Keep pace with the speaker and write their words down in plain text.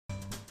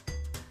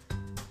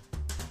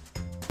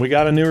We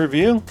got a new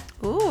review.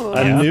 Ooh,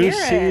 a new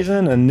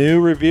season, a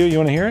new review. You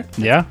want to hear it?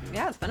 Yeah.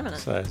 Yeah, it's been a minute.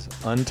 It says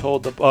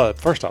Untold.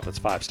 First off, it's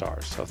 5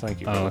 stars, so thank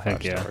you for the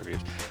 5-star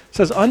reviews. It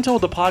says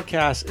Untold the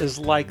podcast is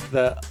like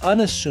the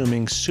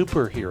unassuming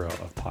superhero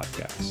of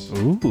podcasts.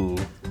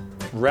 Ooh.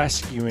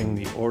 Rescuing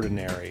the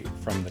ordinary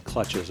from the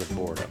clutches of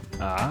boredom.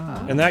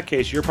 Ah. In that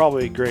case, you're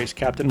probably Grace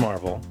Captain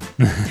Marvel.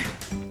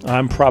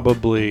 I'm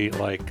probably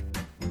like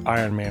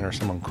Iron Man or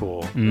someone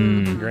cool.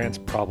 Grant's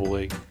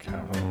probably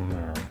Captain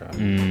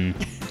America.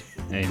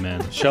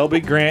 Amen. Shelby,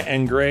 Grant,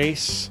 and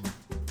Grace,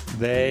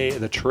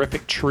 the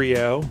terrific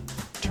trio,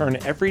 turn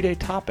everyday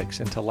topics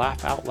into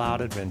laugh-out-loud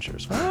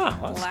adventures. Wow,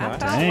 that's Laugh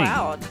nice.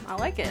 out loud. I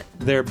like it.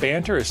 Their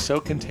banter is so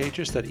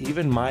contagious that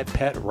even my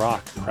pet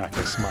rock cracked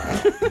a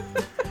smile.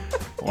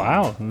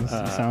 Wow, this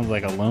sounds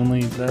like a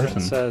lonely Then person.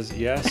 it says,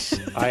 yes,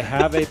 I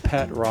have a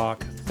pet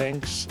rock.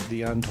 Thanks,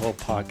 the Untold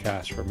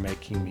podcast, for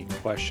making me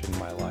question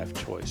my life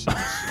choices.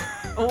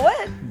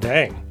 What?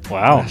 Dang.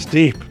 Wow. That's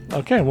deep.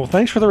 Okay, well,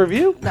 thanks for the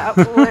review. That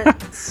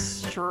went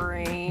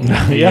strange.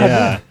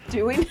 Yeah.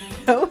 Do we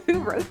know who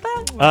wrote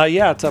that?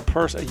 Yeah, it's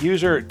a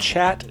user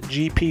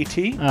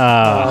ChatGPT.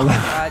 Oh my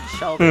God,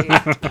 Shelby.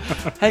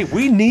 Hey,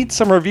 we need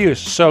some reviews,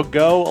 so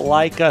go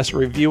like us,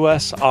 review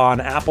us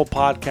on Apple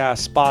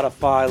Podcasts,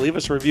 Spotify, leave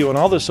us a review on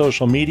all the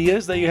social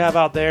medias that you have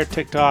out there,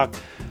 TikTok,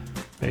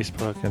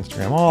 Facebook,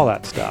 Instagram, all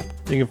that stuff.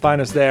 You can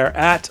find us there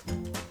at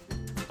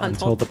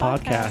Untold the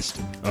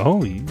Podcast.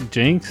 Oh,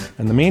 jinx.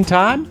 In the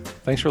meantime,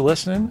 thanks for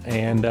listening,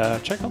 and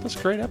check out this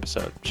great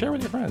episode. Share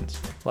with your friends.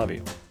 Love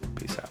you.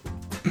 Peace out.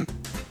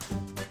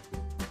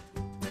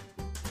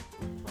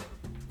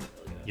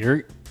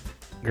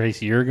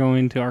 Grace, you're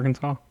going to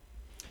Arkansas?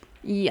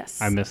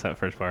 Yes. I missed that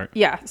first part.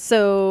 Yeah.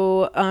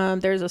 So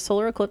there's a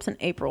solar eclipse in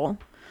April.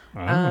 Oh.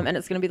 And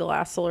it's going to be the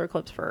last solar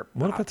eclipse for...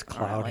 What if it's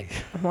cloudy?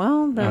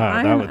 Well, then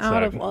that I'm would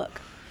out suck. of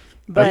luck.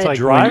 That's But like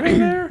driving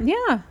there?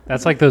 yeah.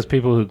 That's like those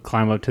people who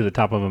climb up to the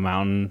top of a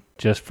mountain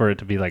just for it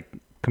to be like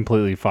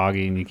completely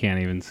foggy and you can't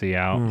even see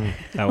out.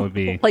 That would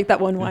be... Like that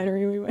one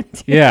winery we went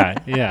to.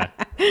 Yeah.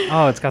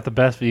 Oh, it's got the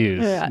best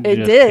views. Yeah, it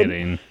Just did.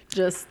 Kidding.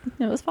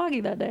 It was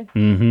foggy that day.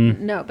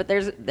 Mm-hmm. No, but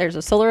there's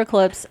a solar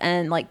eclipse,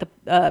 and like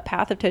the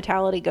path of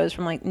totality goes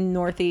from like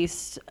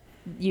northeast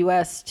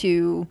U.S.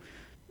 to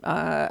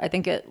I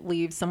think it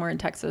leaves somewhere in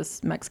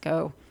Texas,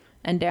 Mexico,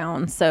 and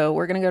down. So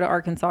we're gonna go to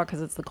Arkansas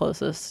because it's the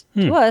closest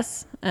to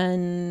us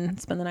and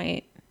spend the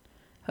night.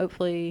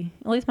 Hopefully,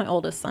 at least my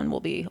oldest son will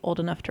be old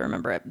enough to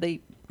remember it.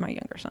 My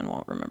younger son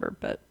won't remember,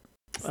 but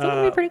it's still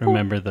gonna be pretty cool.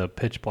 Remember the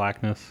pitch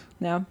blackness?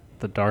 No.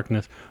 The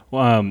darkness.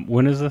 Well,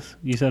 when is this,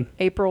 you said?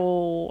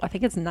 April, I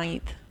think it's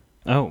 9th.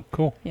 Oh,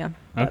 cool. Yeah.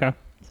 Okay.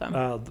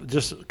 So.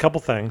 Just a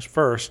couple things.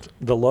 First,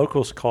 the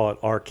locals call it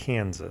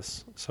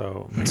Arkansas,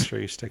 so make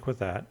sure you stick with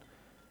that.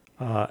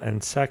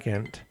 And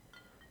second,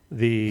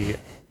 the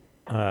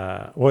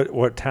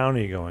what town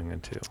are you going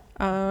into?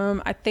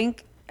 I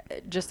think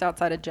just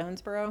outside of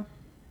Jonesboro,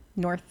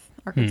 North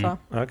Arkansas.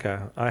 Okay,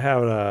 I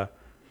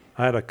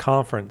had a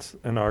conference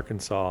in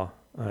Arkansas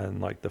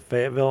in like the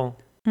Fayetteville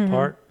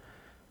part,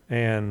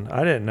 and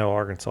I didn't know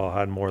Arkansas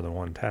had more than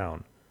one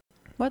town.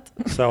 What?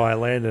 So I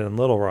landed in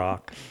Little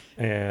Rock,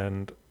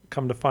 and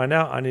come to find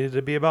out, I needed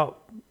to be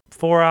about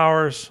 4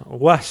 hours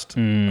west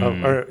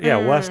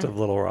west of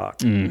Little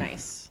Rock,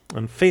 Nice.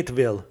 in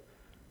Fayetteville.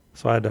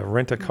 So I had to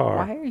rent a car.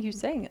 Why are you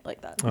saying it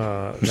like that?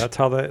 That's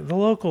how the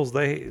locals,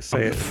 they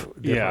say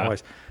it different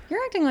ways.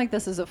 You're acting like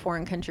this is a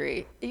foreign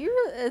country.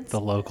 It's The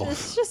locals.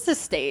 It's just a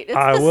state. It's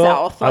I the will,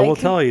 South. I will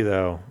tell you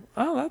though.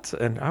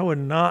 And I would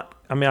not.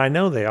 I mean, I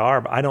know they are,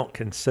 but I don't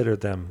consider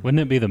them. Wouldn't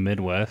it be the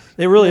Midwest?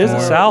 It really is the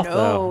No, South, no,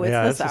 though. it's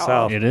Yeah, the it's the South.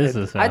 South. It is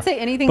the South. I'd say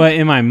anything. But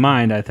in my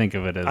mind, I think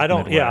of it as I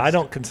don't. Midwest. Yeah, I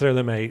don't consider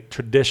them a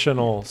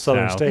traditional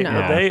Southern South. state. No.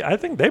 But I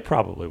think they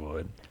probably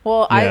would.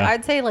 Well, Yeah.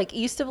 I'd say like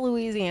east of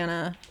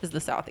Louisiana is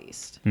the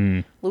Southeast.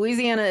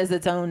 Louisiana is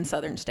its own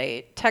southern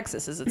state.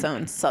 Texas is its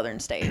own southern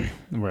state.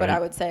 Right. But I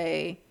would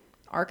say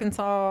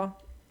Arkansas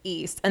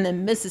east, and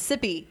then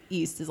Mississippi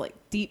east is like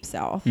deep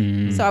south.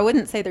 So I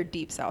wouldn't say they're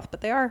deep south,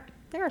 but they are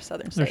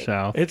southern They're state.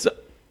 South.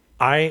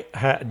 I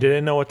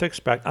didn't know what to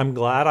expect. I'm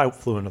glad I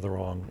flew into the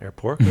wrong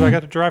airport because I got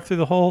to drive through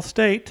the whole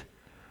state.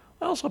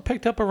 I also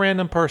picked up a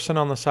random person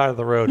on the side of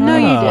the road. No,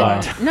 you Oh.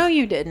 didn't. No,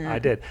 you didn't. I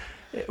did.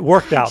 It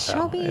worked out, though.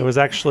 Shelby. It was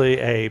actually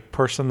a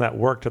person that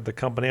worked at the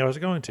company I was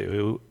going to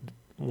who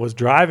was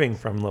driving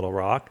from Little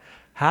Rock,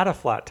 had a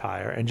flat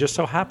tire, and just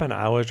so happened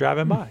I was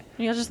driving by.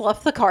 You just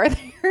left the car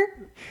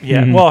there.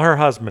 Yeah, well, her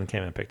husband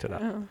came and picked it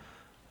up.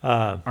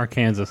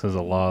 Arkansas is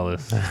a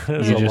lawless.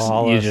 It's you a just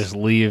lawless. you just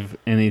leave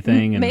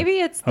anything and Maybe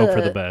it's hope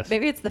for the best.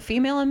 Maybe it's the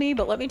female in me,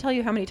 but let me tell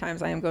you how many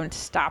times I am going to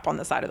stop on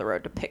the side of the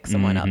road to pick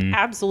someone up.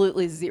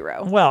 Absolutely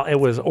zero. Well, it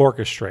was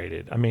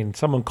orchestrated. I mean,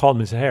 someone called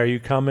me and said, "Hey, are you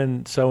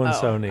coming? So and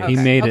so needs." He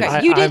made it.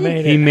 Okay. You I didn't.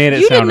 made He made it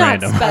you sound did not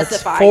random.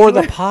 specify. for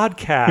the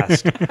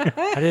podcast.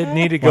 I didn't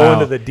need to go Wow.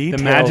 into the details.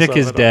 The magic of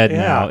is it. dead Yeah.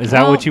 now. Is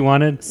that what you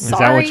wanted? Is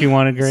that what you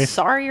wanted, Grace?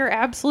 Sorry, you're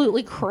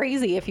absolutely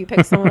crazy if you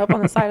pick someone up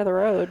on the side of the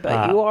road,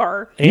 but you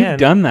are. You've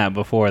done done that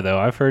before, though.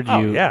 I've heard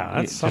you. Yeah,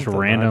 that's just something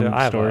random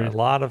I have stories. a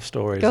lot of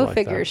stories. Go like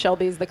figure. that.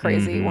 Shelby's the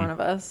crazy one of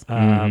us.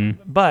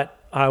 But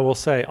I will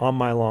say, on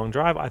my long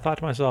drive, I thought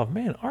to myself,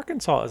 man,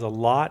 Arkansas is a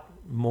lot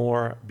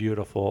more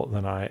beautiful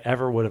than I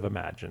ever would have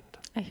imagined.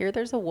 I hear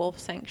there's a wolf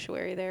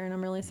sanctuary there, and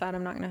I'm really sad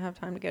I'm not going to have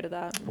time to go to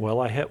that. Well,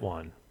 I hit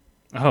one.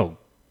 Oh,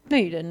 No,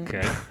 you didn't.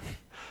 okay.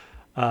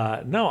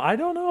 No, I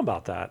don't know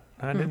about that.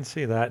 I didn't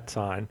see that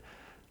sign.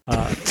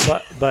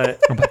 But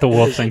About the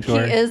wolf He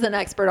sanctuary. is an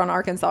expert on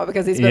Arkansas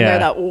because he's been Yeah. there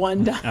that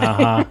one time.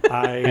 Uh-huh.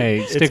 Hey,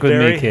 it's stick with me,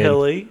 very kid.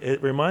 hilly.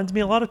 It reminds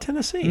me a lot of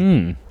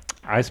Tennessee.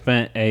 I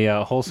spent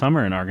a whole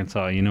summer in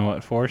Arkansas. You know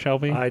what for,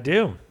 Shelby? I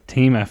do.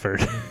 Team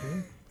effort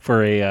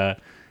for a.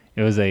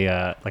 It was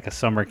a like a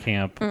summer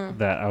camp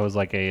that I was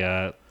like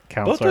a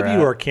counselor. Both of you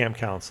at. are camp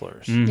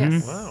counselors.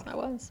 Yes, Wow. I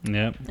was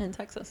Yep. in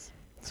Texas.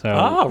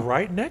 So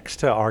Right next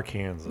to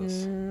Arkansas.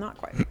 Not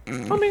quite. I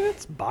mean,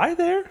 it's by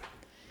there.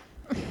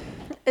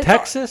 It's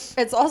Texas?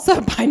 It's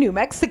also by New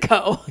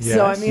Mexico.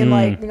 So, I Yes. mean,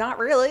 like, not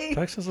really.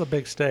 Texas is a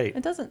big state.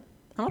 It doesn't,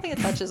 I don't think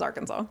it touches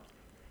Arkansas.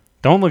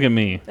 don't look at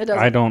me. It doesn't-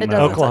 I don't it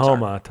know. doesn't.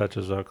 Oklahoma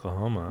touches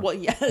Oklahoma. Well,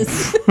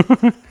 yes.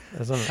 Isn't it?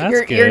 That's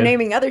you're good.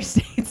 naming other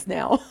states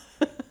now.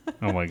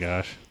 Oh my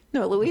gosh.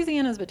 No,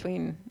 Louisiana's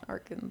between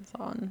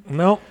Arkansas and.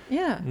 No,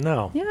 Yeah.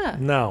 no, Yeah.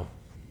 no.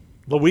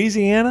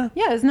 Louisiana?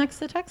 Yeah, it's next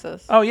to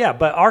Texas. Oh, yeah,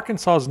 but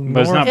Arkansas is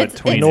But it's not north.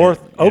 between.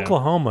 North it. Yeah.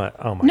 Oklahoma.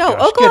 Oh, my No, gosh.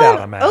 Get out of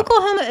Oklahoma. map.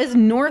 Oklahoma is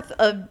north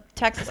of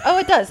Texas. Oh,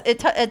 it does. It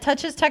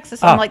touches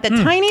Texas on like the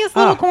tiniest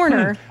little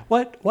corner.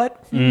 What?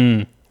 What?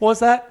 What was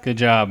that? Good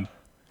job.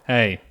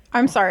 Hey,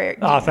 I'm sorry.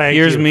 Oh, thank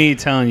here's you. me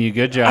telling you,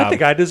 good job. I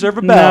think I deserve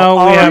a bell.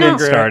 No, we Oh, haven't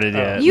Grant. started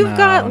yet. You've No,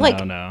 got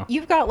like no.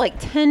 you've got like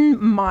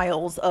 10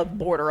 miles of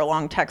border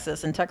along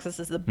Texas, and Texas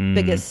is the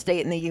biggest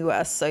state in the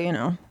U.S. So you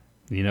know,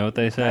 You know what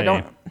they say. I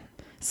don't.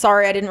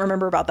 Sorry, I didn't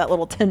remember about that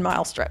little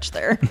 10-mile stretch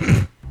there.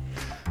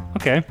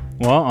 Okay.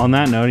 Well, on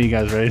that note, are you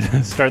guys ready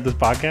to start this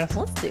podcast?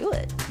 Let's do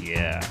it.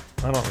 Yeah.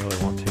 I don't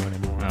really want to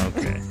anymore.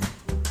 Okay.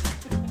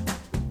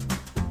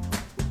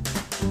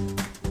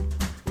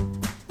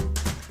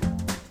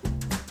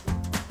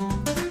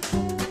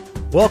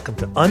 Welcome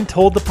to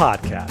Untold the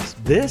Podcast.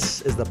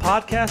 This is the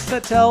podcast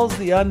that tells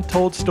the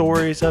untold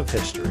stories of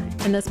history.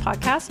 In this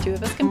podcast, two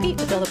of us compete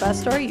to tell the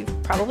best story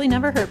you've probably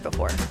never heard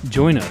before.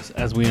 Join us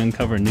as we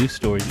uncover new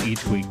stories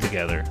each week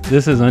together.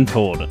 This is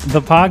Untold,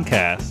 the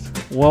podcast.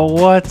 Well,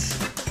 what's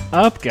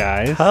up,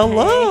 guys?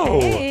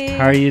 Hello. Hey.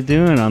 How are you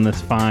doing on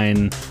this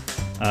fine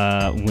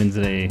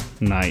Wednesday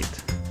night?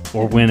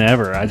 Or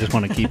whenever. I just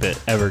want to keep it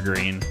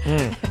evergreen.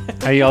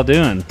 How y'all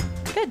doing?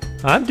 Good.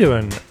 I'm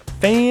doing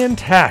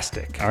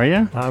fantastic. Are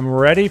you? I'm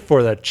ready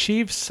for the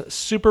Chiefs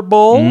Super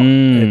Bowl.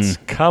 It's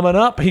coming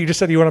up. You just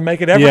said you want to make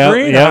it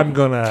evergreen. yep. I'm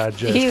going to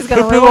just He's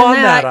gonna poo-poo ruin on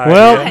that. that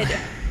Well, idea.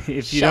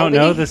 if you don't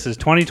know, Shelby? this is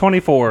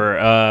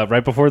 2024,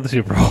 right before the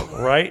Super Bowl.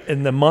 Right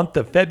in the month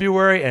of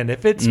February. And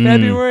if it's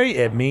February,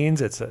 it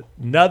means it's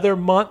another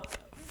month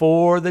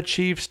for the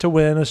Chiefs to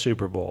win a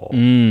Super Bowl.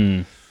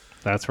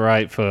 That's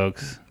right,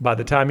 folks. By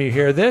the time you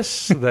hear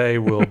this, they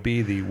will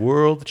be the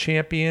world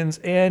champions,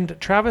 and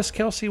Travis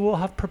Kelce will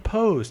have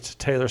proposed to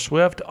Taylor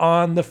Swift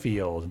on the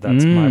field.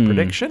 That's my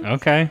prediction.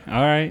 Okay,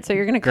 all right. So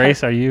you're gonna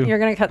Grace, cut, are you? You're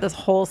gonna cut this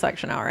whole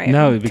section out, right?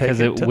 No, because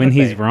it to when the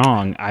he's bank.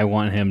 wrong, I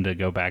want him to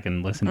go back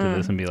and listen to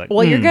this and be like,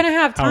 Well, you're gonna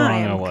have how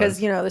wrong I time was.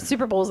 because you know the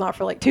Super Bowl is not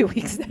for like 2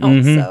 weeks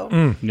now.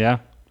 So Yeah.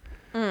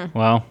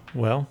 Well,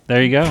 Well,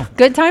 there you go.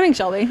 good timing,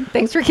 Shelby.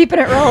 Thanks for keeping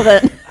it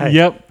relevant.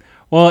 Yep.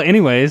 Well,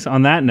 anyways,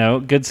 on that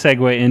note, good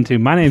segue into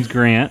my name's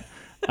Grant.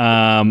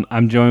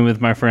 I'm joined with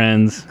my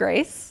friends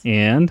Grace.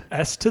 and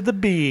S to the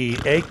B,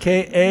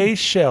 a.k.a.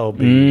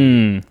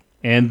 Shelby.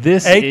 and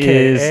this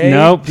AKA is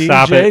nope.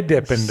 Stop DJ it.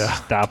 Dippenda.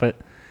 Stop it.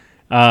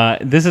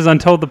 This is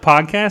Untold the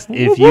podcast.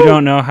 If you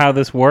don't know how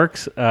this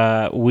works,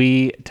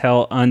 we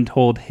tell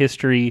untold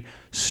history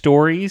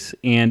stories,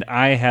 and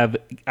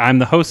I'm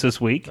the host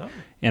this week,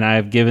 and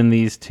I've given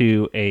these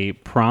to a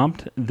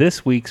prompt.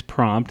 This week's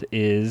prompt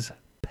is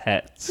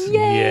pets.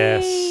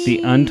 Yes.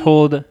 The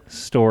untold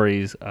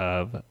stories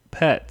of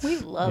pets. We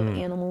love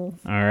animals.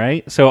 All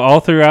right. So all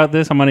throughout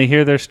this, I'm going to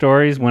hear their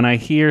stories. When I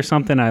hear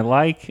something I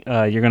like,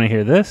 you're going to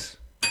hear this.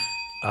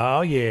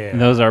 Oh, yeah.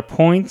 Those are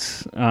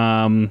points.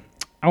 I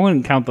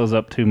wouldn't count those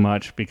up too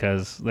much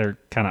because they're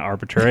kind of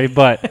arbitrary,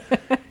 but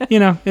you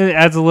know, it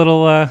adds a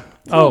little.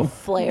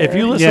 Flair. If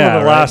you listen Yeah, to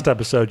the right. last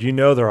episode, you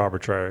know they're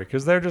arbitrary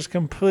because they're just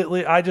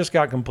completely, I just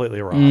got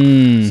completely wrong.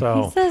 He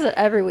So says it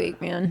every week,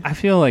 man. I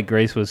feel like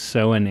Grace was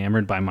so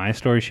enamored by my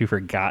story, she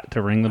forgot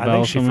to ring the I bell.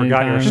 think she so many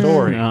forgot your times.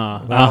 story.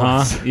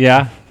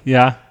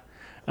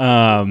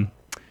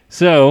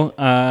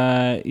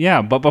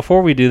 Yeah. But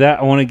before we do that,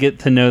 I want to get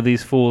to know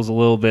these fools a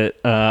little bit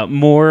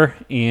more,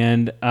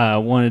 and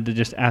wanted to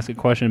just ask a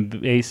question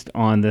based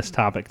on this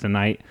topic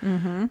tonight.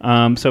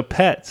 So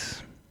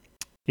pets,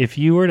 if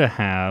you were to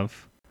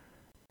have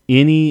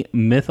any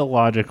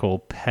mythological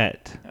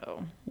pet,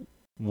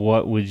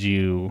 what would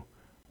you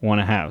want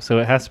to have? So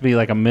it has to be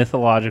like a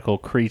mythological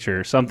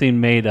creature, something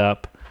made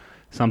up,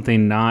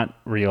 something not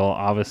real,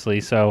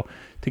 obviously. So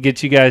to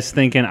get you guys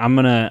thinking, I'm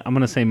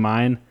gonna say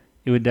mine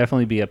it would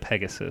definitely be a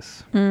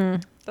Pegasus. That's a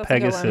good one.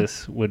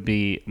 Pegasus would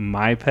be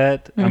my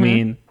pet. I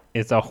mean,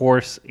 it's a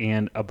horse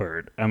and a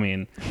bird. I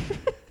mean,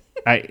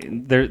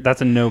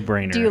 that's a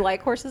no-brainer. Do you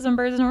like horses and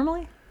birds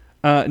normally?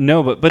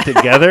 No, but put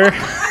together,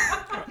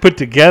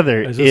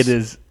 it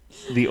is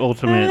the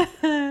ultimate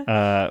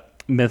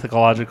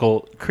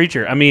mythological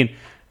creature. I mean,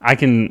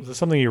 Is this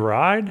something you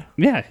ride?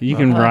 Yeah, you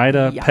can ride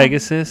a yeah.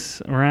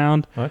 Pegasus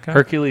around. Okay.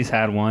 Hercules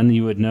had one.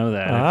 You would know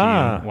that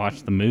if you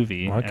watched the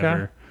movie Okay.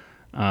 ever.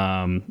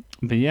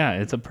 But yeah,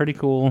 it's a pretty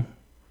cool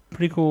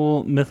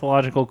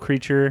mythological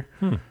creature.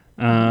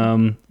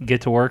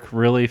 Get to work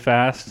really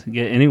fast.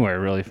 Get anywhere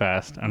really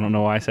fast. I don't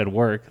know why I said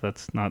work.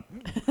 That's not.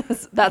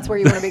 That's where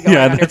you want to be going.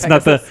 Yeah, on your that's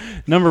not the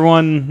Pegasus. number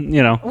one.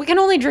 We can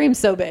only dream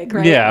so big,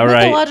 right? Yeah,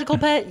 right. Mythological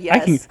pet,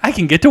 yes. I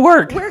can get to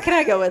work. Where can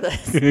I go with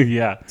this?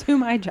 Yeah. To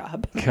my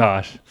job.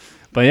 Gosh.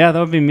 But yeah, that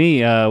would be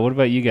me. What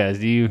about you guys?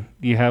 Do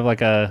you have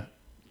like a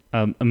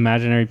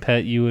imaginary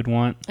pet you would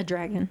want? A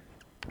dragon.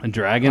 A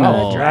dragon?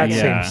 Oh, That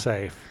yeah. seems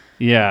safe.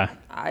 Yeah.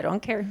 I don't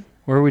care.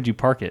 Where would you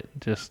park it?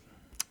 Just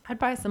I'd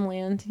buy some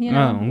land. You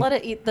know, Oh. let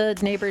it eat the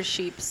neighbor's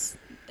sheeps.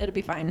 It'll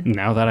be fine.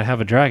 now that I have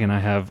a dragon, I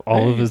have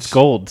all of its Nice.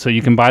 gold, so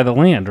you can buy the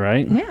land,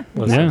 right? Yeah.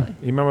 Listen, Yeah.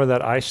 you remember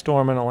that ice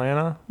storm in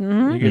Atlanta?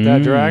 You get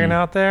that dragon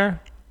out there?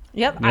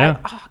 Yep. Yeah.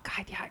 Oh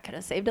God, yeah. I could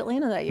have saved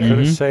Atlanta that Could year.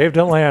 have saved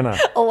Atlanta.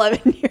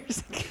 11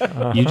 years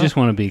ago. You just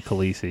want to be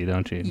Khaleesi,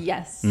 don't you?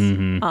 Yes.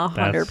 Mhm.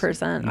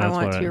 100%. I that's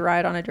want what to I-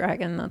 ride on a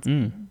dragon. That's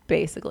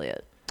basically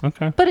it.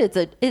 Okay. But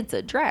it's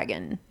a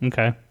dragon.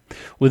 Okay.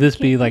 Would this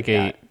be Can't like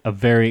beat a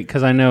very,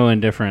 because I know in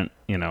different,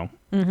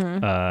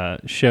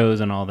 Mm-hmm.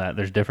 shows and all that,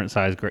 there's different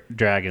size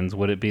dragons.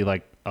 Would it be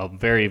like a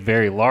very,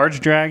 very large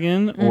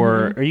dragon,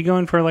 or are you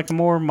going for like a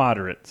more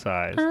moderate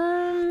size?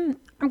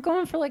 I'm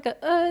going for like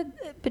a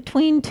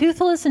between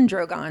Toothless and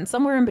Drogon,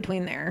 somewhere in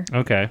between there.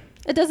 Okay.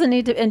 It doesn't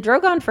need to. And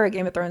Drogon for a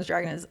Game of Thrones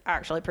dragon is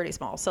actually pretty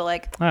small. So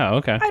like, Oh,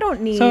 okay. I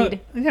don't need So,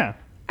 yeah.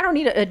 I don't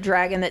need a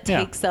dragon that Yeah.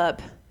 takes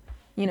up,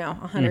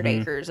 100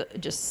 acres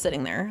just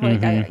sitting there.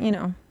 Like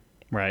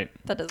Right.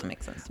 that doesn't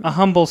make sense to A me.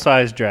 humble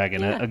sized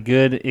dragon. Yeah. A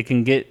good, it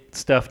can get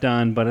stuff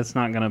done, but it's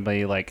not going to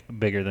be like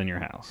bigger than your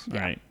house.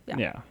 Yeah. Right.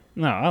 Yeah.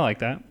 No, I like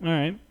that. All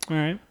right. All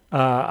right.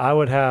 I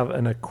would have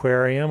an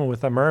aquarium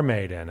with a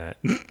mermaid in it.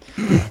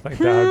 Like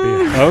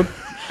that would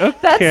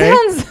be. Okay.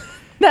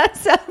 That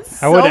sounds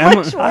How so would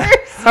much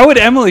worse. How would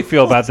Emily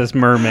feel about this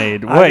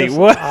mermaid? Wait,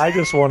 what? I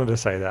just wanted to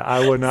say that.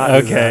 I would not. do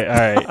Okay.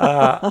 that.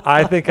 All right.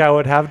 I think I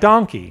would have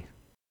Donkey.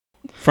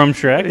 From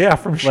Shrek? Yeah,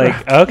 from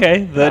Shrek. Like,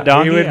 okay, the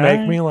donkey. He would all make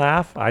right. me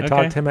laugh. I Okay.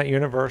 talked to him at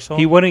Universal.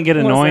 He wouldn't get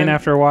annoying Listen,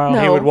 after a while.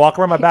 no. He would walk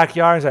around my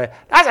backyard and say,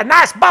 "That's a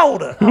nice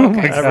boulder."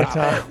 Every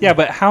time. Yeah,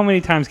 but how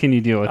many times can you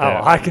deal with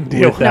that? I can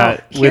deal with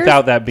that Here's-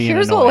 without that being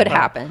Here's annoying. what would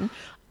happen.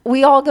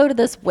 We all go to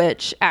this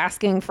witch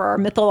asking for our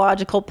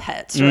mythological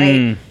pets,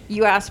 right?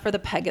 You ask for the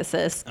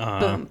Pegasus,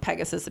 boom,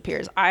 Pegasus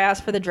appears. I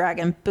ask for the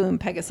dragon, boom,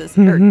 Pegasus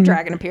or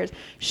dragon appears.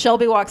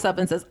 Shelby walks up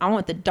and says, "I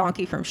want the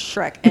donkey from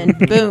Shrek," and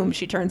boom,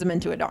 she turns him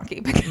into a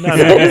donkey.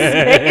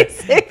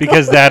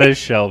 Because that is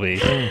Shelby.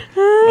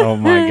 Oh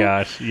my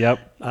gosh. Yep.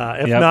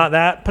 If Yep. not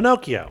that,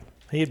 Pinocchio.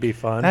 He'd be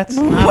fun. That's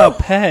not a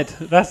pet.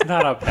 That's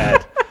not a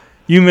pet.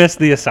 You missed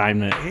the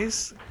assignment.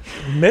 He's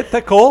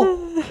mythical.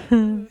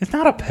 It's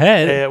not a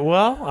pet.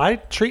 Well, I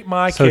treat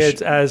my So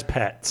kids as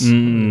pets. Okay.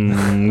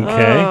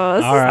 Oh,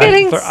 this All is right.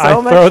 getting so I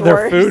much throw their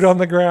worse. food on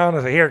the ground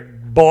and say, "Here,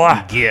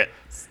 boy." Get.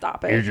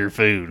 Stop Here's it. your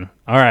food.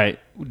 All right.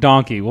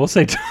 Donkey. We'll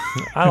say.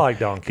 I like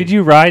Donkey. Could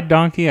you ride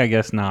Donkey? I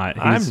guess not.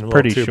 I'm He's a little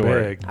pretty too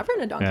short. big. I've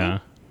ridden a donkey. Yeah.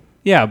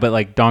 Yeah, but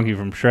like Donkey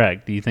from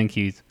Shrek, do you think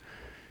he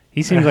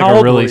seems And like how a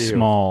old really were you?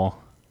 small.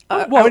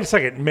 Well, wait a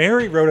second.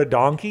 Mary rode a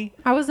donkey.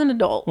 I was an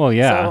adult. Well,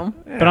 yeah. So.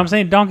 But I'm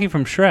saying Donkey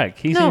from Shrek.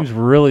 He No. seems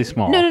really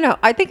small. No.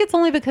 I think it's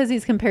only because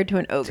he's compared to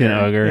an ogre. To an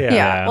ogre. Yeah.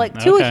 Yeah, like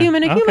to Okay. a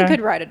human Okay. could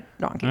ride a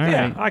donkey. All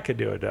Yeah, right. I could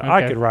do it. I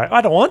Okay. could ride.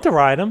 I don't want to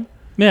ride him.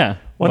 Yeah.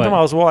 One but- time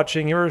I was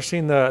watching. You ever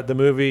seen the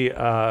movie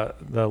The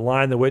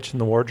Lion, the Witch, and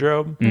the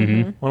Wardrobe?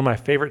 Mm-hmm. One of my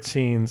favorite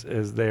scenes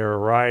is they are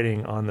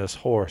riding on this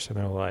horse, and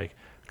they're like,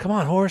 "Come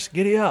on, horse,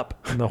 giddy up!"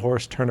 And the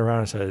horse turned around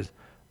and says,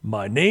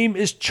 "My name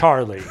is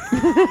Charlie."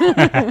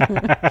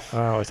 I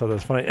always thought that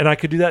was funny, and I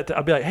could do that.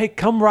 I'd be like, "Hey,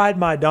 come ride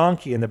my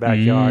donkey in the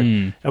backyard,"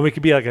 and we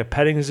could be like a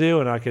petting zoo,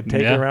 and I could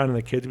take Yeah. it around, and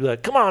the kids would be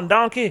like, "Come on,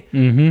 donkey!"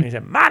 And he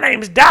said, "My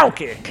name's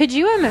Donkey." Could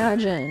you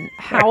imagine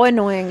how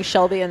annoying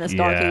Shelby and this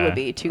donkey Yeah. would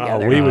be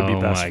together? we would be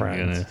Oh, best my friends.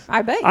 goodness.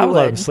 I bet you I would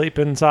let him would. sleep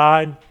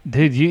inside.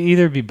 Dude, you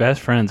either be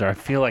best friends or I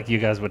feel like you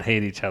guys would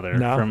hate each other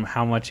No. from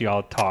how much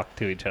y'all talk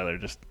to each other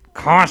just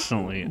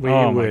constantly. We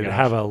oh my would gosh.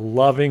 have a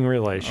loving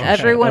relationship.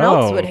 Everyone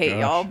else Oh, would hate gosh.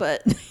 y'all,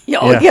 but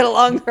y'all Yeah. would get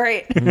along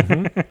great.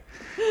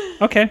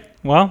 Okay.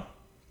 Well,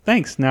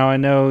 thanks. Now I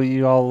know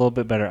you all a little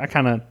bit better. I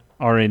kind of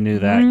already knew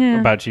that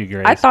about you,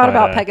 Grace. I thought but,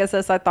 about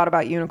Pegasus. I thought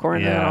about unicorn,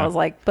 and then yeah. I was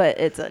like, but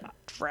it's a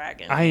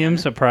dragon. I am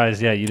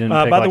surprised. Yeah, you didn't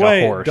pick By like the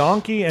way, a horse.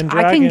 donkey and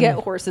dragon. I can get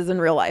horses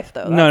in real life,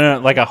 though. No,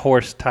 like a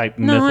horse type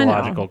No, I know.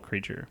 mythological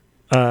creature.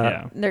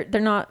 Yeah. They're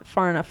not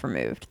far enough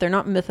removed. They're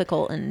not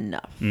mythical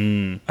enough.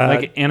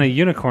 Like, and a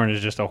unicorn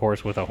is just a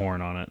horse with a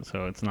horn on it,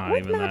 so it's not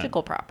With even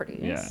magical that. properties.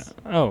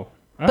 Yeah. Oh,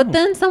 But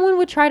then someone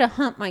would try to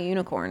hunt my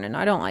unicorn, and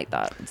I don't like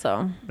that.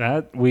 So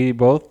That we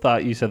both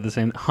thought you said the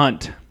same.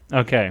 Hunt.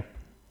 Okay.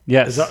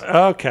 Yes.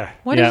 Okay.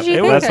 what Yeah, did you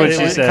think? that's what I she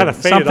said? said. Kind of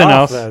faded Something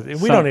off.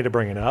 else. We don't need to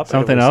bring it up.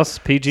 Something else?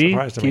 PG?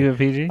 surprised to Keep me. it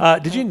PG?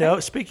 Did you know,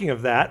 speaking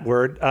of that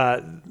word,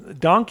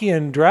 donkey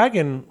and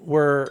dragon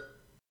were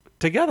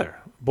together,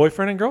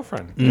 boyfriend and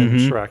girlfriend in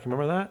Shrek.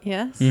 Remember that?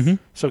 Yes. Mm-hmm.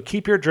 So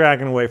keep your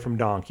dragon away from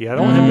donkey. I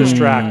don't want him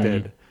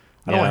distracted.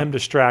 I don't Yeah. want him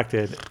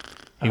distracted.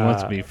 He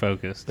wants to be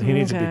focused. He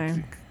needs to Okay.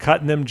 be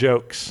cutting them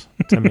jokes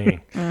to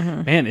me.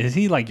 Man, is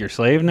he like your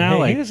slave now? Hey,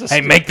 Like, he is a hey,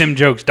 st- make them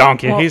jokes,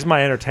 donkey. He's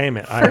my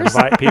entertainment. I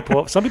invite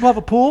people. Some people have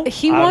a pool.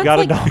 He I've wants got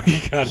like a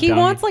donkey. he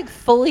wants like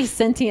fully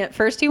sentient.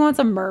 First, he wants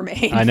a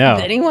mermaid. I know.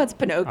 Then he wants I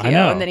Pinocchio,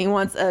 know. and then he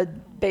wants a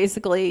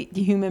basically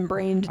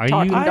human-brained Are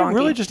talking you- I donkey.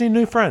 really just need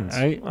new friends.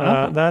 Well,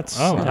 I'm that's-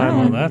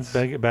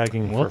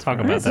 begging. We'll for talk friends.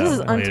 about This that is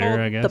later, Untold,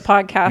 I guess. the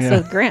podcast Yeah.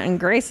 with Grant and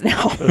Grace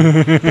now.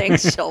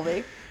 Thanks,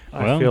 Shelby.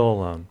 I Well. feel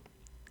alone.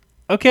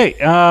 Okay,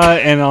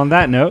 and on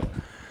that note,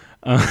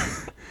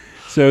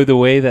 so the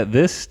way that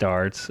this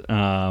starts,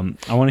 I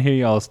want to hear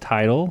y'all's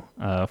title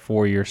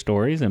for your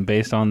stories, and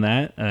based on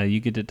that,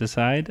 you get to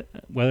decide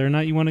whether or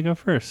not you want to go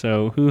first.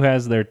 So who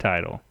has their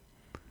title?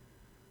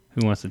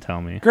 Who wants to tell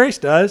me? Grace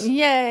does.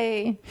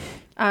 Yay!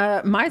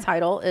 My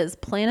title is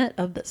Planet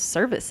of the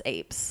Service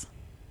Apes.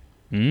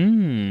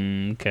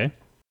 Okay.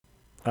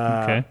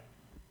 Okay.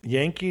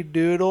 Yankee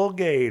Doodle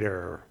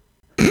Gator.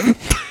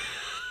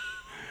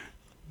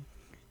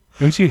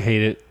 Don't you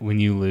hate it when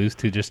you lose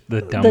to just the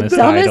The dumbest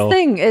dumbest title?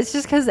 thing. It's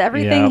just because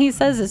everything Yep. he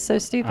says is so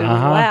stupid. We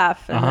Uh-huh.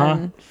 laugh, and Uh-huh.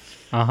 then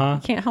Uh-huh.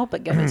 you can't help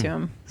but give it to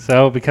him.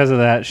 So because of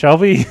that,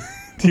 Shelby,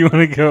 do you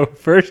want to go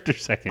first or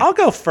second? I'll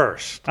go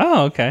first.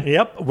 Oh, okay.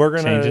 Yep, we're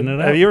gonna. Changing it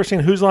up. Have you ever seen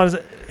Whose Line Is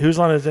It? Whose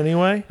Line Is It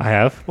Anyway? I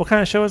have. What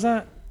kind of show is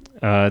that?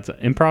 It's an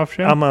improv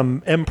show. I'm gonna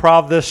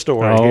improv this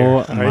story.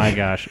 Oh here. my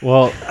gosh.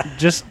 Well,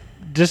 just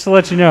to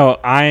let you know,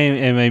 I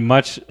am a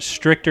much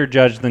stricter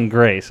judge than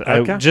Grace.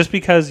 Okay. Just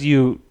because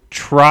you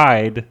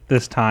tried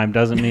this time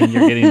doesn't mean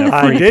you're getting a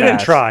free I didn't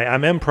pass. try.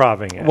 I'm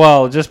improving it.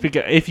 Well, just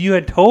because if you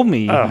had told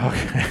me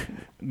okay.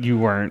 you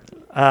weren't.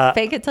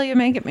 Fake it till you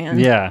make it, man.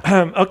 Yeah,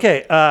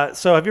 Okay.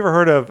 So have you ever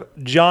heard of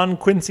John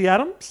Quincy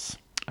Adams?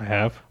 I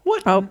have.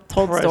 What? Oh,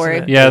 told story.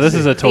 president Yeah, is this he?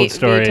 is a told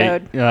story.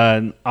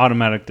 Vetoed.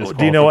 Automatic disqualification.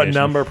 Do you know what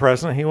number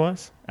president he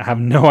was? I have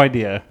no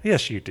idea.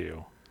 Yes, you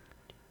do.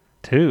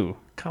 2.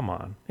 Come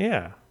on.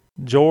 Yeah.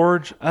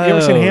 George. You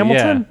ever seen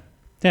Hamilton?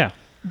 Yeah.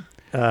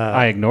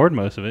 I ignored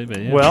most of it, but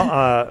yeah.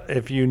 Well,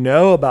 if you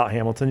know about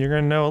Hamilton, you're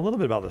going to know a little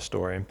bit about the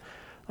story.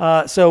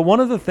 So one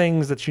of the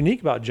things that's unique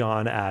about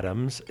John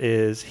Adams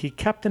is he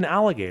kept an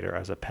alligator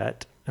as a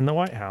pet in the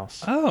White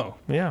House. Oh,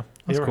 Yeah.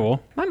 that's You ever-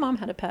 cool. My mom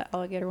had a pet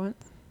alligator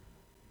once.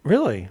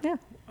 Really? Yeah.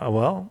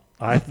 Well,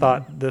 I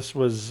thought this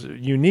was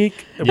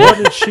unique. What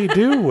did she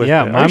do with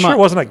Yeah, it? my Are you sure mo- it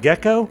wasn't a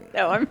gecko?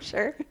 No, I'm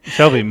sure.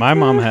 Shelby, my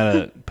mom had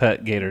a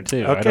pet gator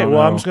too. I Okay, don't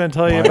well, know. I'm just going to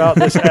tell you about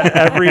this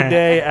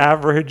everyday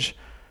average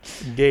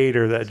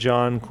gator that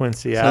John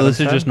Quincy So Adams this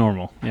is had. just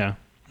normal. Yeah.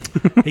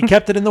 He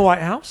kept it in the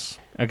White House.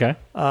 Okay.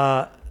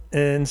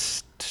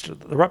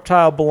 The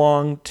reptile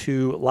belonged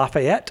to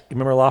Lafayette. You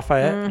remember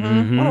Lafayette?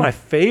 One of my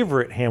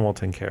favorite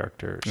Hamilton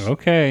characters.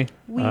 Okay.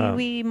 Oui,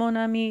 oui, mon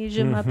ami,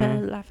 je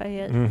m'appelle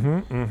Lafayette.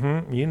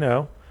 You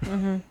know.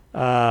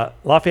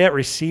 Lafayette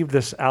received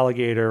this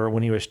alligator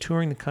when he was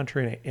touring the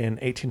country in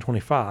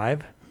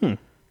 1825. He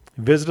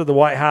visited the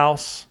White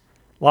House.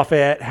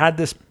 Lafayette had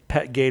this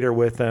pet gator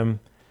with him.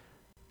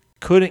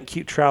 Couldn't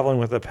keep traveling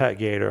with a pet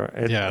gator.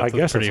 Yeah, I that's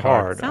guess pretty it's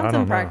hard. hard. I Sounds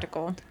don't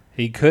impractical.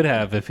 He could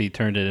have if he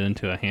turned it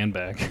into a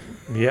handbag know.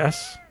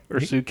 Yes. or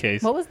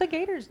suitcase. What was the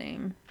gator's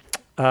name?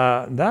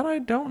 That I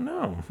don't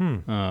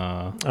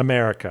know.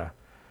 America.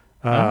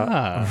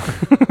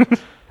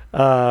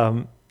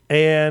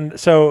 And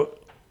so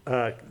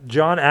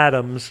John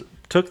Adams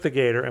took the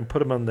gator and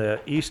put him on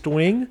the East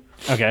Wing,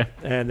 Okay.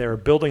 and they were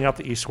building out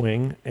the East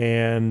Wing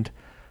and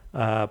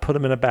put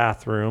him in a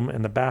bathroom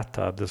in the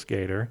bathtub, this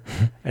gator,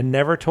 and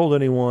never told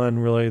anyone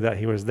really that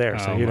he was there.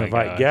 So Oh he'd my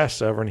invite gosh.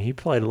 guests over, and he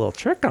played a little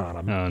trick on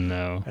them. Oh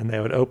no. And they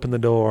would open the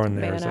door, and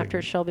Man there's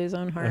after Shelby's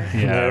own heart.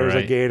 Yeah, there's a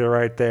right. gator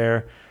right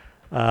there.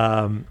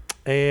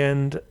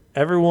 And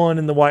everyone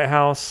in the White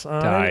House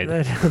Died.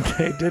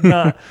 They did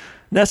not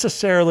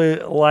necessarily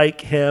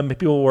like him.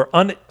 People were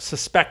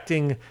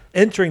unsuspecting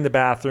entering the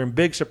bathroom.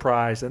 Big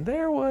surprise. And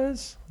there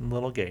was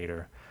little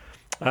gator.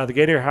 The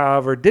gator,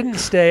 however, didn't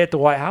stay at the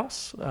White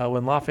House.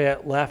 When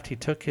Lafayette left, he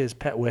took his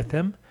pet with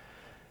him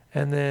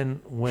and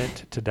then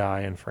went to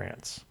die in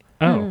France.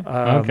 Oh.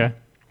 Okay.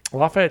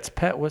 Lafayette's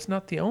pet was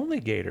not the only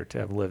gator to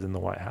have lived in the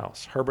White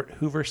House. Herbert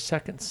Hoover's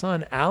second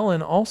son,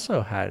 Allen,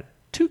 also had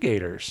 2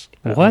 gators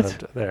that What?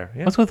 lived there.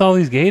 Yeah. What's with all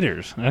these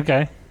gators?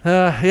 Okay.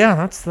 Yeah,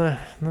 that's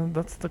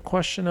the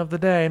question of the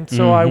day. And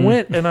so I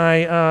went and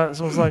I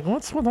was like,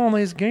 what's with all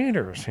these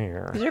gators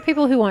here? There are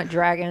people who want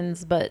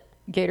dragons, but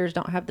gators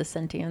don't have the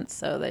sentience,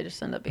 so they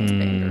just end up being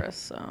dangerous.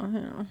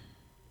 So,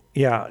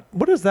 Yeah,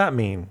 what does that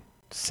mean?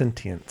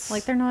 Sentience.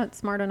 like they're not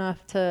smart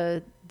enough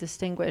to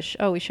distinguish,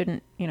 oh, we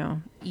shouldn't,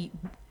 eat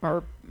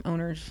our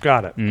owners.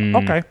 Got it.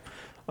 Okay.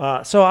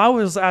 So I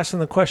was asking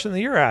the question that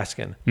you're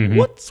asking. Mhm.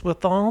 What's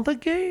with all the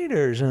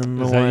gators in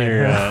the Is that White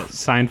your House?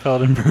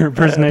 Seinfeld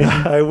impersonation?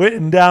 I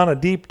went down a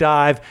deep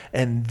dive,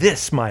 and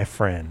this, my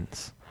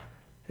friends,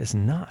 is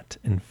not,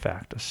 in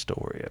fact, a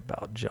story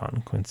about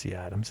John Quincy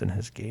Adams and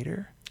his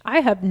gator.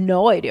 I have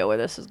no idea where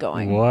this is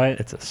going. What?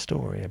 It's a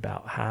story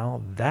about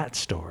how that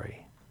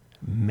story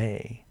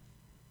may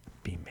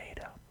be made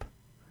up.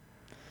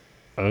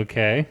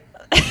 Okay.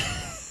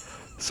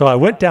 So I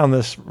went down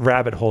this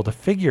rabbit hole to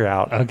figure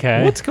out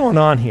Okay. what's going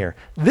on here.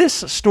 This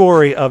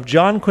story of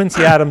John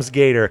Quincy Adams'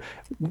 gator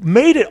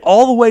made it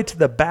all the way to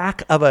the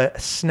back of a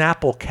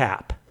Snapple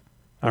cap.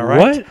 All right.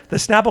 What? The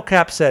Snapple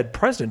cap said,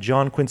 President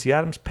John Quincy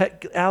Adams'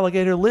 pet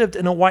alligator lived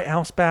in a White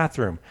House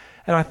bathroom.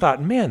 And I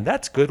thought, man,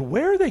 that's good.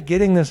 Where are they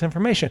getting this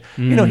information?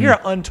 You know, here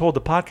at Untold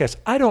the podcast,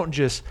 I don't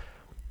just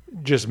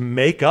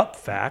make up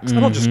facts. I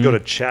don't just go to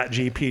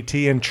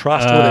ChatGPT and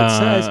trust what it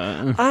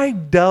says.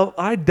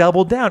 I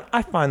double down.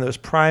 I find those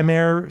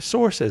primary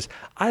sources.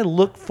 I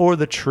look for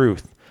the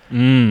truth.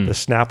 The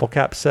Snapple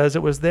cap says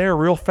it was there.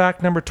 Real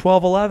fact number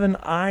 1211.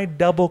 I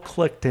double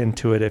clicked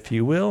into it, if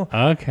you will.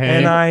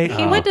 Okay. And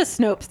He went to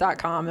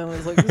Snopes.com and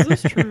was like, is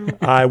this true?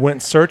 I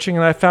went searching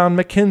and I found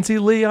Mackenzie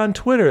Lee on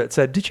Twitter that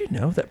said, did you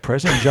know that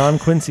President John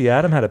Quincy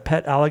Adams had a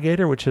pet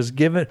alligator which was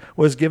given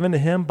to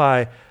him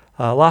by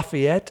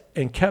Lafayette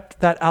and kept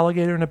that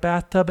alligator in a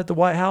bathtub at the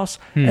White House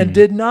and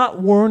did not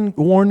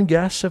warn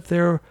guests if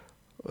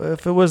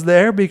it was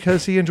there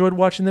because he enjoyed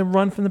watching them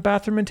run from the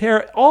bathroom in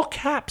terror. All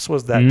caps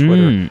was that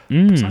Twitter.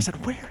 So I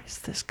said, where is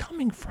this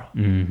coming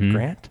from,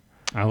 Grant?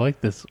 I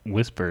like this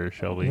whisper,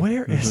 Shelby.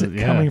 Where is it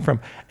coming from?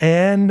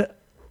 And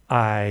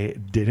I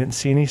didn't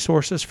see any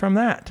sources from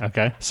that.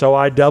 Okay. So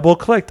I double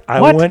clicked. I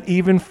What? went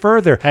even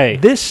further. Hey.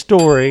 This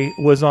story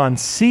was on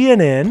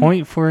CNN.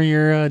 Point for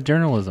your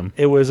journalism.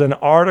 It was an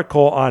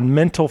article on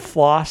mental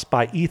floss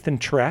by Ethan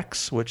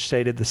Trex, which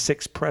stated the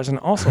sixth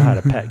president also had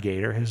a pet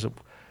gator.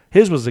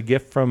 His was a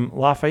gift from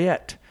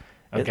Lafayette.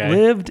 Okay. It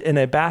lived in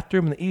a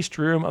bathroom in the East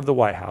Room of the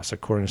White House.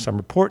 According to some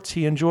reports,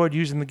 he enjoyed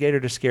using the gator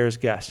to scare his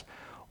guests.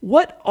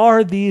 What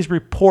are these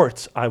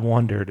reports? I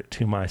wondered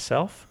to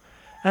myself.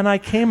 And I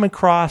came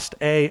across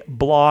a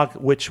blog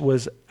which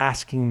was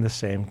asking the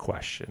same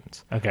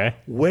questions. Okay.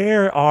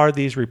 Where are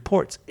these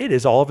reports? It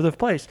is all over the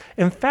place.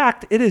 In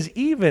fact, it is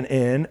even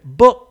in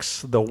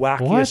books. The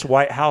Wackiest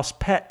White House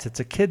Pets. It's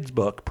a kid's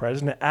book.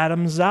 President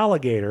Adams'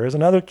 Alligator is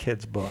another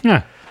kid's book.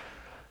 Yeah.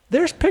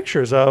 There's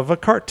pictures of a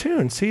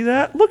cartoon. See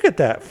that? Look at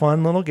that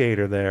fun little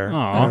gator there.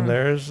 Aw. And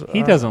there's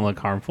He doesn't look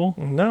harmful.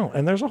 no,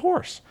 and there's a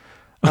horse.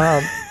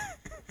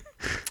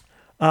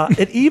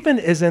 It even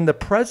is in the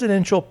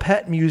Presidential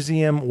Pet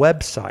Museum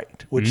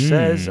website, which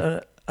says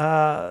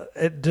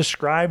it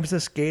describes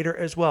this gator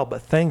as well.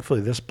 But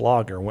thankfully, this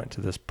blogger went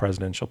to this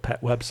Presidential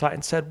Pet website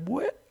and said,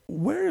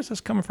 where is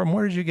this coming from?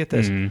 Where did you get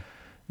this?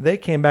 They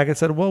came back and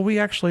said, well, we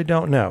actually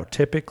don't know.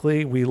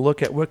 Typically, we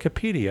look at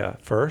Wikipedia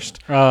first.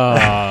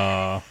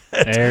 Oh,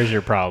 there's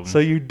your problem. So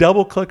you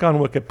double click on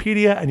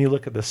Wikipedia and you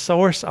look at the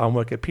source on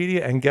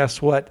Wikipedia. And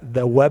guess what?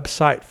 The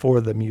website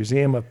for the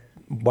Museum of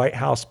White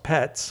House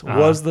Pets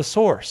was the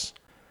source.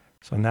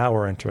 So now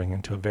we're entering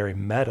into a very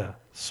meta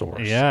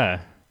source. Yeah.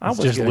 I It's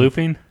was just getting-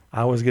 looping.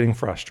 I was getting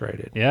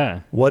frustrated.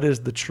 Yeah. What is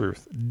the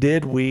truth?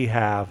 Did we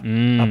have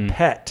a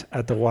pet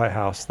at the White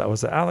House that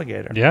was an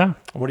alligator? Yeah.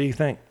 What do you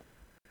think?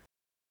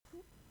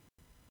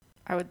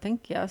 I would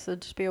think yes.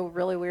 It'd just be a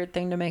really weird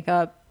thing to make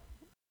up.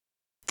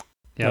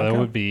 Yeah, Okay. that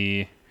would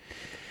be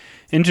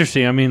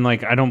interesting. I mean,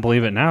 like, I don't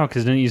believe it now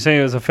because didn't you say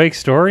it was a fake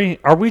story?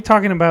 Are we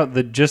talking about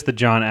just the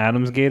John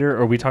Adams gator,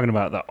 or are we talking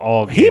about the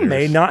all gators? He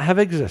may not have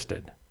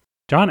existed.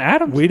 John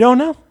Adams? We don't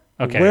know.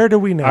 Okay. Where do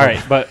we know? All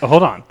right, but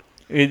hold on.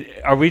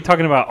 Are we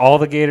talking about all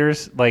the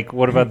gators? Like,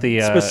 what about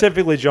the...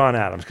 Specifically John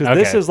Adams, because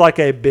this okay. is like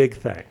a big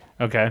thing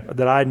Okay.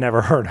 that I'd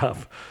never heard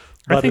of.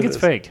 I But think it it's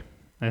is. fake.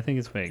 I think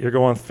it's fake. You're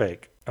going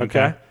fake. Okay.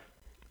 Okay.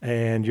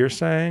 And you're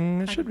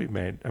saying it should be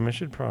made. I mean, it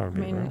should I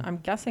probably be mean, real. I'm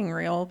guessing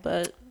real,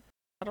 but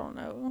I don't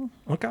know.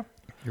 Okay.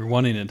 You're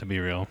wanting it to be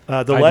real. The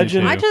I do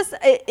legend. too.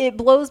 It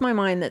blows my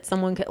mind that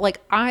someone could,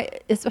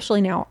 especially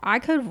now, I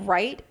could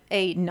write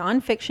a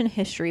nonfiction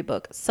history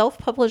book,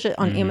 self-publish it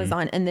on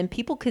Amazon, and then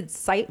people could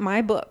cite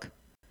my book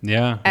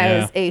Yeah.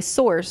 as a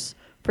source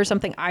for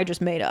something I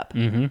just made up.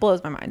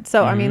 Blows my mind.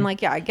 So, I mean,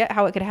 I get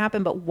how it could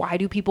happen, but why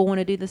do people want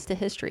to do this to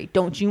history?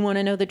 Don't you want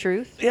to know the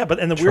truth? Yeah, but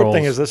and the weird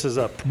thing Trolls. is, this is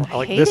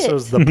hate this it.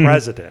 was the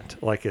president.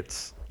 Like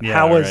it's Yeah,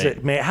 how is right.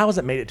 it made? How has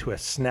it made it to a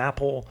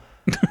Snapple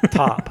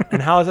top?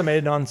 And how has it made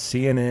it on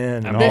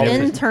CNN? And The all The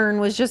this? intern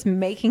was just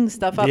making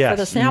stuff up for the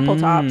Yes. Snapple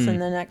tops, and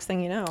the next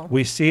thing you know.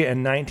 We see it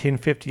in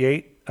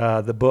 1958,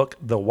 the book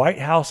 "The White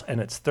House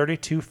and Its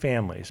 32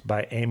 Families"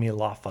 by Amy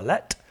La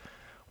Follette.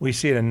 We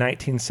see it in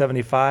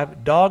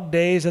 1975, "Dog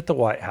Days at the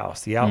White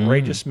House: The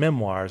Outrageous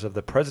Memoirs of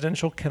the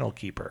Presidential Kennel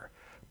Keeper"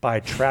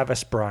 by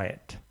Travis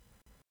Bryant.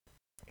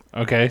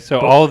 Okay, so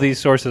all of these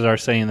sources are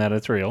saying that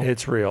it's real.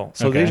 It's real.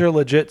 So Okay. these are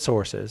legit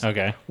sources.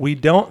 Okay. We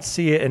don't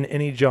see it in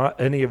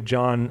any of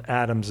John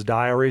Adams'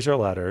 diaries or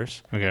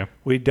letters. Okay.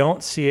 We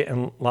don't see it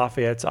in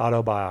Lafayette's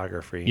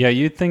autobiography. Yeah,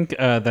 you'd think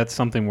that's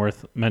something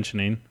worth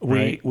mentioning.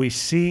 Right?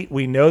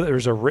 We know that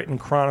there's a written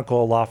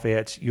chronicle of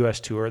Lafayette's U.S.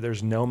 tour.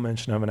 There's no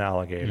mention of an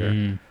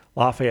alligator.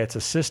 Lafayette's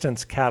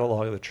assistants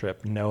catalog the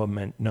trip. No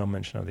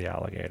mention of the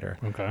alligator.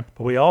 Okay.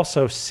 But we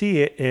also see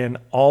it in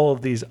all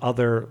of these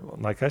other,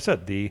 like I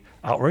said, the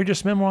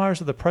outrageous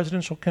memoirs of the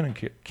presidential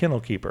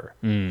kennel keeper.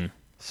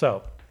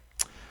 So,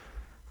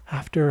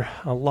 after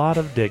a lot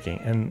of digging,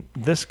 and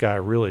this guy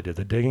really did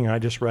the digging. I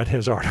just read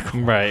his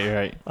article.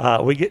 Right.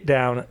 We get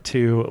down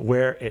to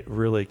where it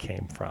really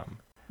came from.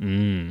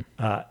 In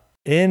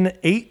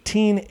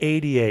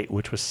 1888,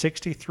 which was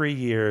 63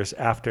 years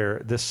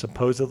after this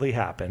supposedly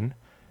happened,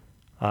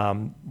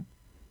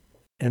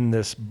 in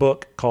this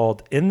book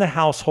called In the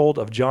Household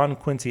of John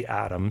Quincy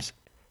Adams,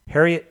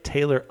 Harriet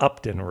Taylor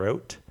Upton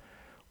wrote,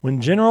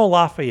 "When General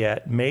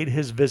Lafayette made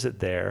his visit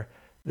there,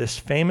 this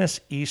famous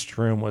East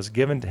Room was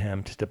given to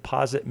him to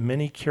deposit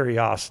many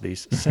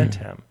curiosities sent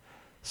him,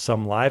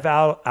 some live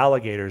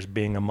alligators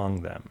being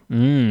among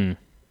them."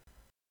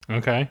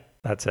 Okay.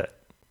 That's it.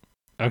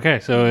 Okay,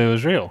 so it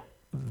was real.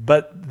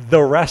 But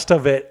the rest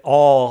of it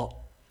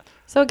all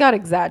So it got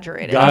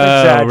exaggerated. got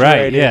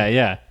Right. exaggerated.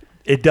 Yeah.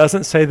 It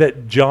doesn't say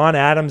that John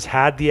Adams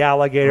had the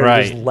alligator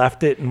and just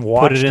left it and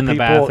watched Put it in the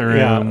people. bathroom.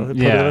 Yeah,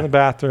 put it in the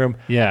bathroom.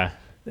 Yeah.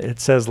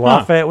 It says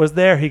Lafayette was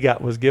there. He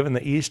was given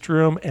the East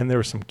Room, and there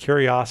were some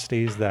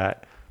curiosities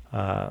that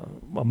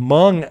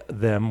among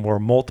them were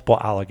multiple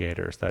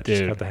alligators that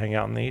just got to hang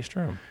out in the East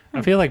Room.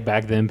 I feel like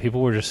back then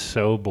people were just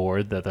so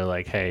bored that they're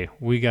like, hey,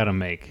 we got to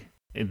make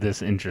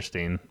this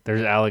interesting.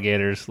 There's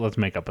alligators. Let's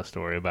make up a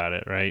story about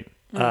it, right?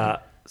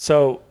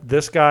 So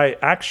this guy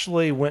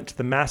actually went to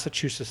the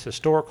Massachusetts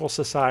Historical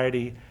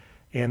Society,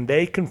 and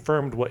they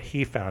confirmed what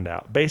he found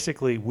out.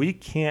 Basically, we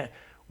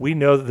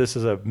know that this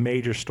is a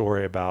major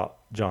story about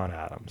John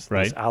Adams,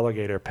 this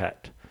alligator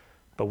pet,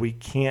 but we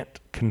can't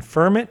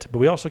confirm it, but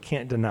we also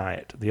can't deny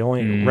it. The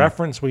only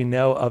reference we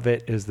know of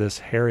it is this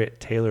Harriet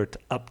Taylor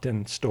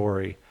Upton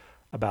story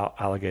about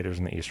alligators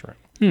in the East Room.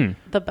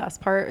 The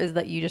best part is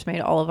that you just made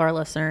all of our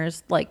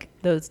listeners like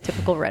those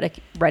typical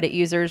Reddit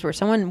users where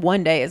someone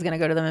one day is going to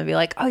go to them and be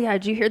like, oh yeah,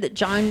 did you hear that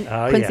John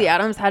Quincy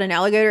Adams had an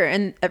alligator?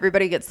 And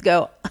everybody gets to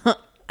go,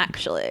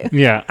 actually.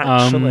 Yeah.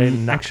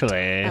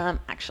 Actually.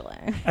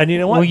 And you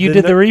know what? Well, you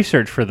did the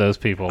research for those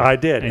people. I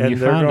did. And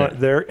they're going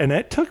there. And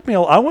it took me,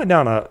 I went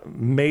down a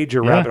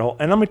major rabbit hole.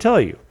 And let me tell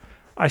you,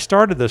 I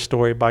started this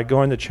story by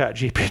going to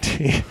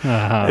ChatGPT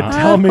and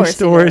telling me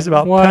stories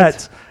about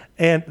pets.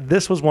 And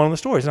this was one of the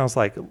stories. And I was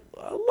like,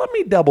 let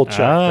me double check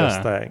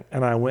this thing.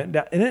 And I went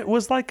down, and it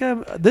was like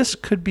this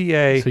could be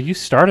a. So you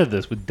started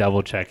this with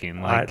double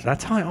checking.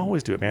 That's how I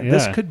always do it, man. Yeah.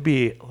 This could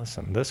be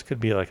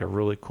like a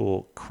really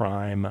cool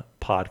crime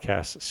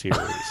podcast series.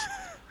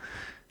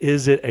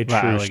 Is it a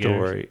true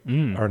story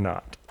or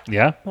not?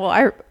 Yeah.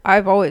 Well,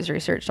 I've always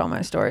researched all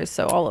my stories,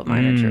 so all of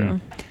mine are true.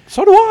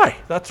 So do I.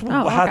 That's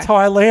how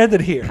I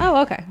landed here.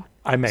 Oh, okay.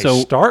 I may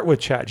start with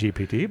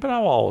ChatGPT, but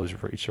I'll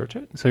always research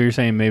it. So you're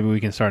saying maybe we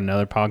can start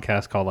another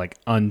podcast called like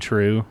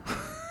Untrue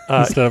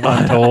instead of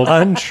Untold?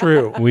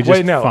 Untrue.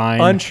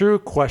 Find untrue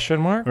question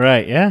mark?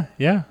 Right.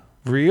 Yeah.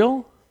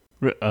 Real?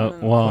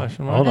 Well,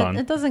 hold on.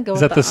 It doesn't go.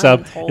 Is that the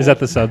Is that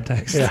the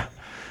subtext? Yeah.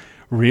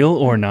 Real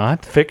or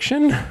not?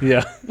 Fiction?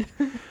 Yeah.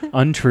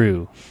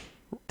 Untrue.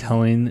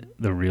 Telling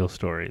the real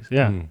stories.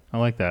 Yeah. I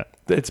like that.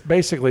 It's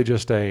basically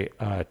just a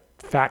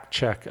fact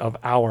check of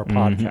our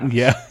podcast.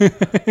 Yeah.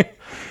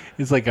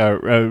 It's like a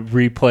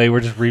replay.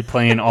 We're just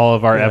replaying all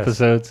of our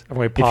episodes. And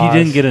we if you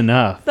didn't get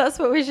enough. That's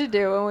what we should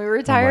do when we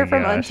retire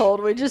from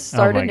Untold. We just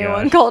start a new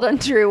one gosh. called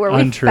Untrue where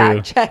we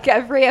fact check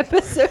every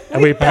episode.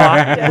 And we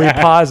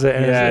pause it,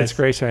 and it's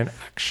Grace saying,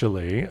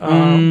 actually,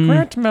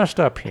 Grant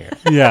messed up here.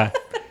 Yeah.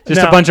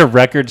 Just a bunch of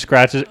record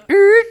scratches.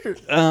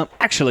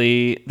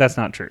 Actually, that's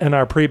not true. And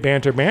our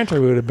pre-banter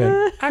would have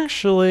been,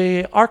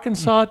 actually,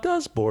 Arkansas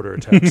does border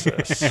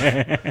Texas.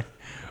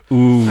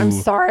 Ooh. I'm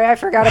sorry, I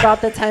forgot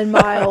about the 10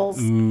 miles.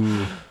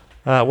 Ooh.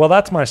 Well,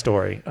 that's my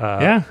story.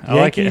 Yeah, I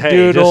like it. Yankee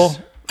Doodle,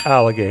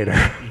 alligator.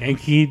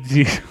 Yankee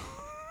Doodle.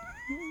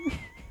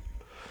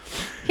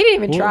 He didn't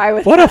even try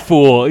with What a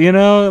fool,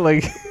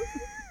 like.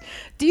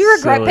 Do you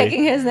regret silly.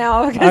 picking his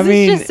now? Because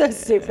it's just so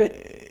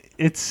stupid.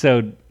 It's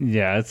so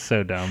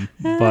dumb.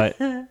 But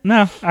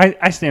no,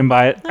 I stand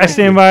by it. I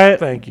stand by it.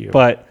 Thank you.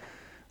 But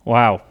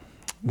wow.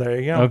 There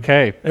you go.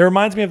 Okay. It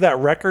reminds me of that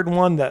record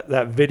one,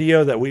 that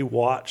video that we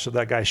watched of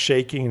that guy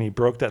shaking and he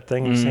broke that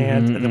thing in his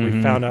hand, and then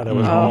we found out it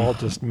was all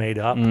just made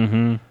up.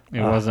 It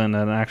wasn't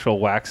an actual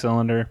wax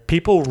cylinder.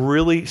 People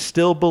really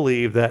still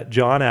believe that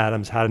John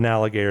Adams had an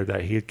alligator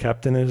that he had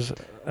kept in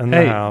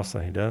the house,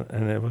 and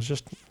it was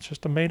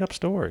just a made up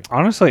story.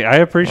 Honestly, I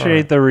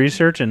appreciate the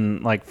research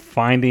and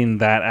finding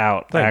that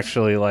out. Thanks.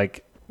 Actually,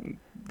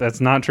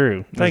 that's not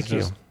true. Thank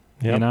you.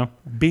 You know,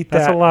 Beat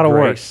that's that, a lot of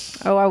work. Grace.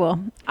 Oh, I will.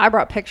 I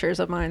brought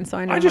pictures of mine, so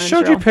I know. I just mine's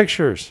showed you real.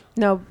 pictures.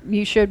 No,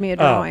 you showed me a Oh,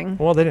 drawing.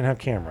 well, they didn't have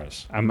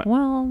cameras.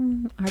 Well,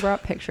 I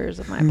brought pictures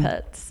of my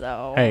pets,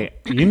 so. Hey,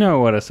 you know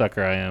what a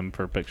sucker I am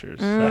for pictures.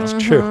 That's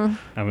true.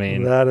 I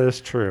mean, That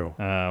is true.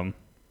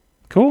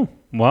 cool.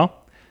 Well,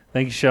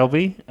 thank you,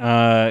 Shelby.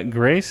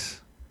 Grace,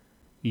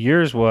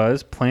 yours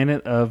was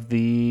Planet of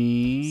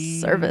the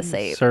Service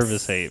apes.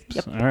 Service apes.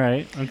 Yep. All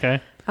right. Okay.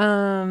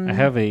 I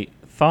have a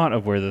thought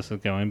of where this is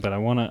going, but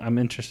I'm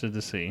interested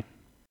to see.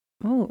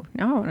 Oh,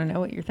 now I want to know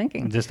what you're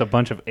thinking. Just a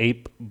bunch of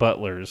ape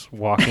butlers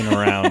walking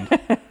around.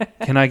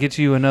 Can I get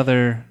you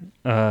another,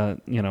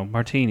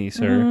 martini,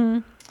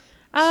 sir?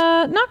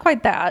 Not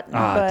quite that.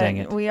 But dang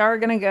it. We are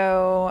gonna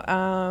go.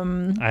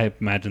 I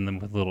imagine them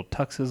with little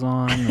tuxes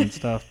on and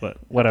stuff, but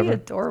whatever.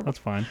 adorable. That's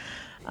fine.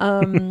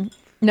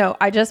 No,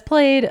 I just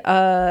played.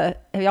 Have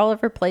y'all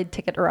ever played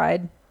Ticket to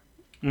Ride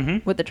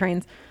with the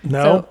trains?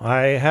 No,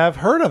 I have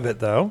heard of it,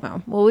 though.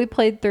 Oh, well, we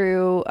played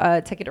through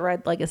Ticket to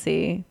Ride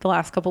Legacy the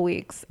last couple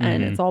weeks,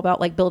 and it's all about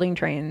like building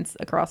trains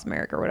across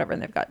America or whatever,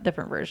 and they've got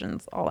different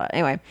versions, all that.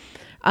 Anyway,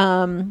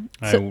 I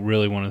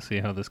really want to see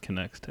how this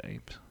connects to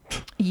apes.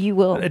 you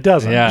will. It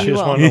doesn't. Yeah. She You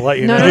just will. wanted to let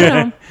you No, know.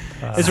 no, no.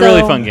 It's So, a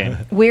really fun game.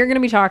 We're going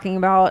to be talking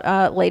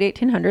about late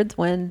 1800s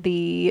when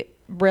the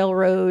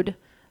railroad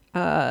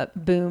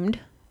boomed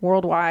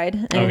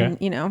worldwide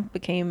and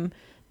became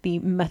the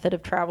method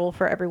of travel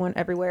for everyone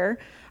everywhere.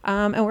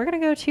 And we're going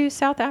to go to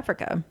South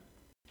Africa,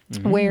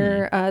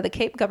 where the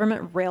Cape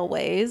Government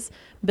Railways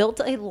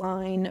built a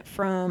line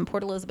from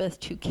Port Elizabeth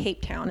to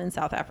Cape Town in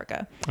South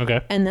Africa.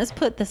 Okay. And this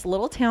put this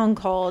little town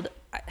called,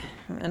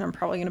 and I'm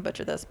probably going to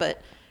butcher this,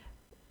 but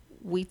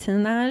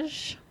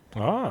Wheatonage.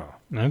 Oh.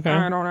 Okay.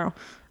 I don't know.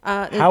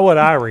 How would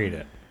I read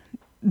it?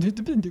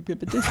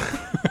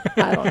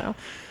 I don't know.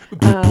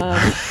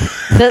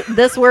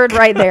 This word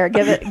right there,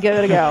 give it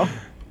a go.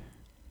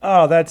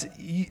 Oh,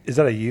 is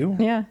that a U?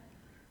 Yeah.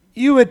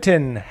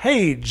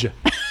 Uitenhage.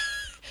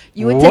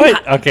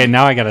 What? Okay,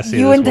 now I got to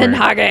see this word.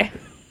 Uitenhage.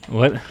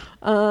 What?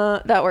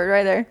 That word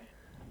right there.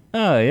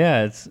 Oh,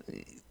 yeah, it's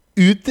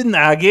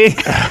Utenage.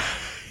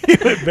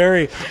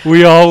 Very.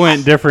 We all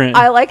went different.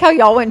 I like how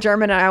y'all went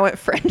German and I went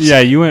French. Yeah,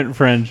 you went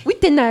French.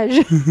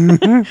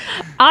 Wheatonage.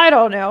 I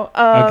don't know.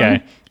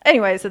 Okay.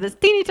 Anyway, so this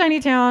teeny tiny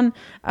town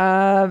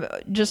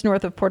just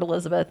north of Port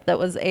Elizabeth that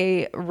was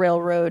a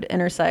railroad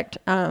intersect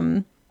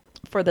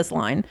for this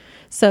line.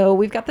 So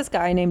we've got this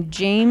guy named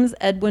James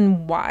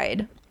Edwin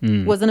Wide.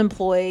 Was an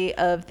employee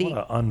of the...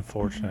 What an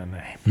unfortunate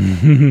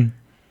name.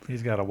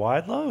 He's got a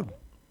wide load.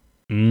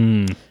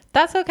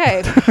 That's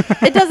okay.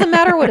 It doesn't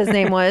matter what his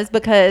name was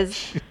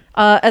because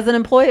as an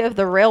employee of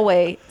the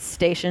railway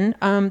station,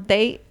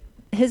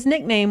 his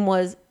nickname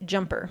was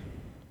Jumper.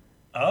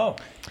 Oh.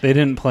 They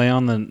didn't play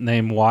on the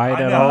name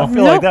Wide at all? I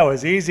feel like that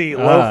was easy.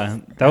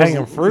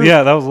 Hanging fruit.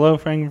 Yeah, that was low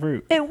hanging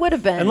fruit. It would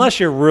have been. Unless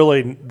you're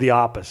really the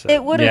opposite.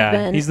 It would have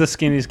been. He's the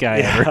skinniest guy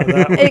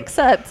ever.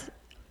 Except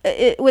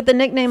with the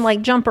nickname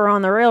like Jumper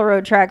on the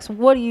railroad tracks,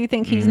 what do you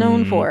think he's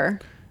known for?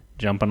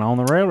 Jumping on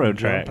the railroad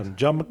tracks.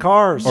 Jumping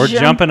cars. Or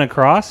jumping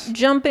across?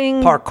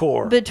 Jumping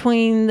Parkour.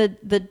 between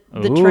the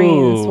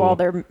trains while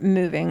they're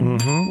moving,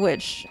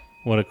 which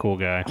What a cool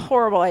guy.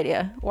 horrible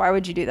idea. Why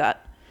would you do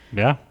that?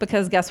 Yeah.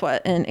 Because guess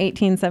what? In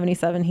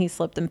 1877, he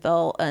slipped and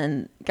fell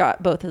and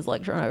got both his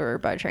legs run over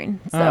by a train.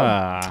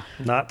 So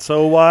Not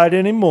so wide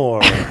anymore.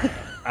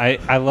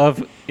 I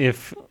love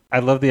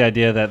the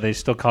idea that they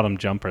still called him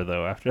Jumper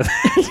though after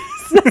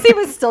that. he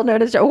was still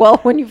known as well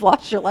when you've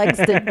lost your legs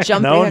to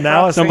jumping No, across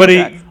now it's train somebody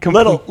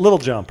tracks. little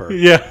jumper.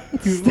 Yeah.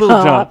 Little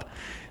jump.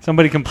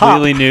 Somebody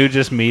completely new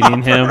just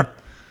meeting him.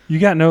 You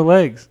got no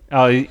legs.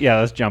 Oh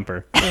yeah, that's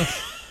Jumper.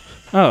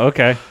 Oh,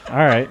 okay. All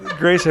right.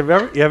 Grace, have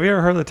you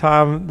ever heard the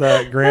time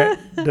that Grant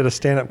did a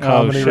stand-up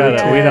comedy shut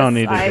routine? up. We don't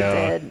need to I go.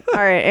 did. All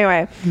right.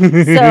 Anyway,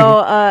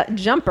 so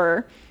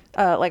Jumper,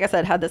 like I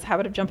said, had this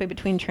habit of jumping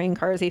between train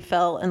cars. He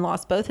fell and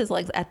lost both his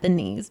legs at the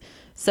knees.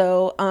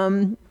 So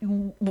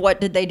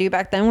what did they do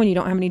back then when you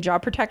don't have any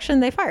job protection?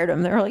 They fired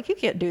him. They were like, you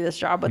can't do this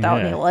job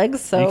without any legs.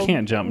 So you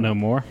can't jump no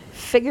more.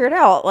 Figure it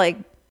out. Like,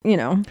 you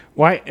know.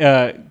 Why?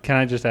 Can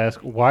I just ask?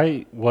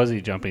 Why was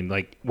he jumping?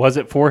 Like, was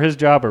it for his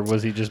job, or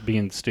was he just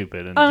being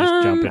stupid and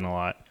just jumping a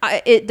lot?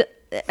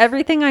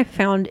 Everything I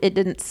found, it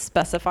didn't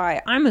specify.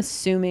 I'm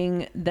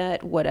assuming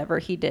that whatever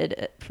he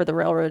did for the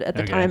railroad at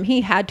the time,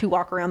 he had to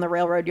walk around the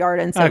railroad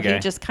yard, and so he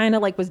just kind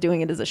of like was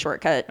doing it as a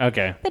shortcut.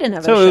 Okay. They didn't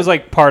have so it was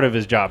like part of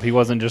his job. He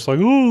wasn't just like,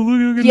 oh,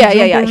 look,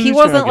 yeah. He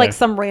wasn't like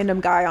some random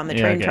guy on the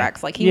train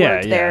tracks. Like he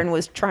worked there and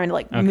was trying to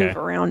like move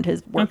around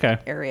his work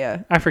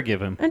area. I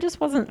forgive him. And just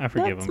wasn't I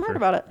forgive that him smart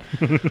about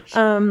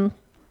it.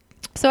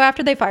 So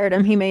after they fired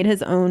him, he made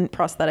his own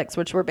prosthetics,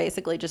 which were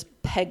basically just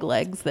peg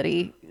legs that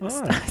he.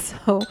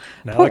 So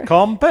now they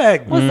call him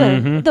Peg.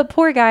 Listen, the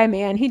poor guy,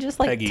 man, he just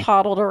like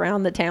toddled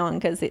around the town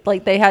because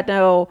like they had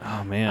no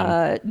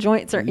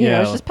joints or it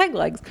was just peg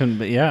legs. Couldn't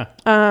be, yeah.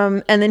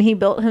 And then he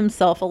built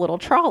himself a little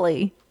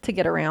trolley to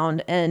get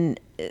around, and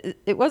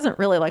it wasn't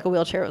really like a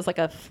wheelchair; it was like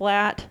a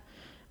flat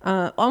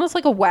almost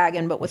like a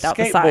wagon, but without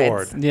the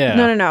Skateboard. sides. Yeah.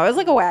 No. It was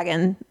like a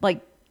wagon,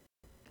 like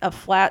a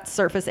flat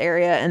surface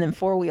area and then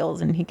 4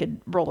 wheels, and he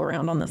could roll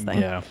around on this thing.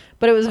 Yeah.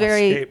 But it was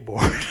very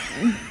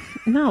Skateboard.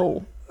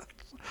 no.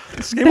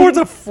 Skateboard's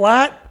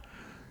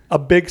a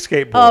big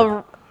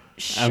skateboard.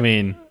 I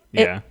mean,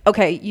 yeah.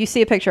 Okay, you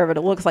see a picture of it.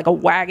 It looks like a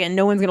wagon.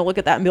 No one's gonna look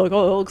at that and be like,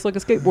 "Oh, it looks like a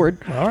skateboard."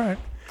 All right.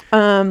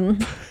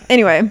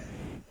 Anyway,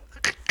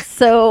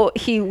 so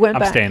he went I'm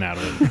back. staying out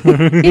of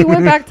it. He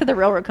went back to the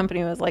railroad company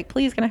and was like,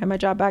 "Please, can I have my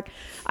job back?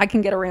 I can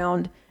get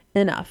around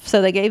enough."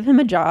 So they gave him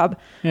a job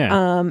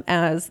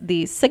as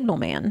the signal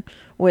man,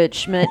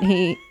 which meant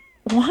he.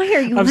 Why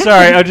are you? I'm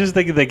sorry. I was just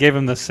thinking they gave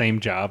him the same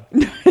job.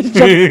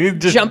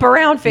 Jump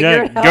around,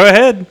 figure it out. Go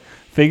ahead.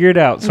 Figure it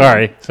out.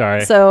 Sorry.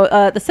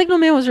 So the signal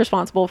man was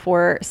responsible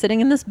for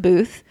sitting in this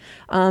booth,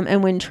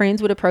 and when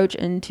trains would approach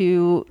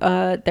into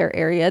their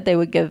area, they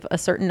would give a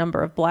certain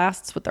number of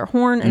blasts with their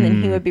horn, and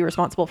then he would be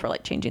responsible for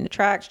like changing the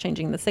tracks,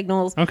 changing the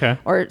signals. Okay.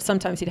 Or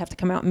sometimes he'd have to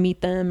come out and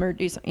meet them or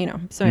do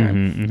something, So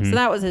anyway, so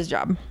that was his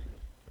job.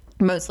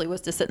 Mostly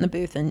was to sit in the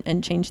booth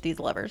and change these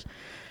levers.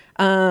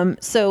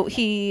 So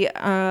he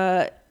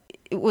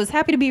was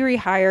happy to be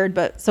rehired,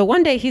 but so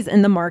one day he's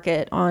in the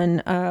market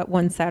on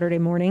one Saturday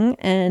morning,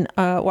 and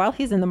while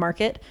he's in the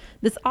market,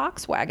 this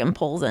ox wagon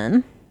pulls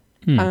in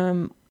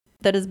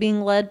that is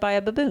being led by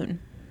a baboon.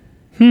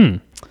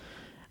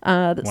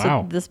 Wow.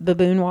 So this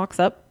baboon walks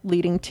up,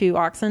 leading 2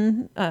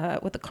 oxen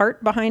with a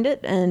cart behind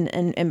it,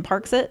 and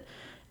parks it.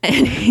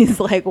 And he's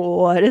like,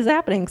 "What is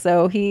happening?"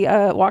 So he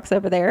walks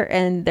over there,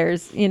 and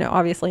there's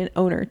obviously an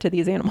owner to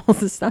these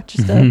animals. It's not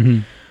just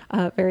a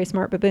very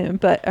smart baboon,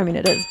 but I mean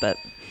it is. But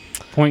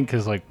Point,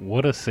 because like,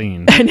 what a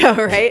scene. I know,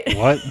 right?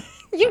 What?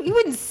 You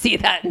wouldn't see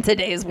that in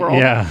today's world.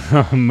 Yeah.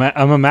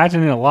 I'm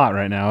imagining a lot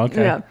right now.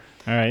 Okay. Yeah.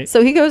 All right.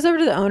 So he goes over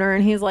to the owner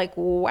and he's like,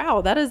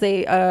 "Wow, that is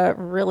a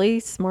really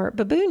smart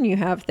baboon you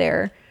have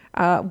there.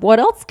 What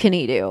else can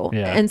he do?"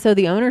 Yeah. And so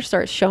the owner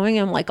starts showing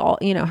him like all,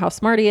 how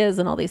smart he is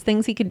and all these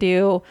things he can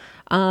do.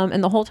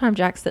 And the whole time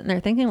Jack's sitting there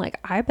thinking like,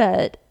 I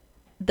bet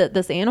that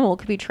this animal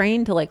could be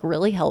trained to like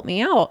really help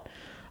me out.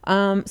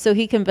 So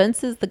he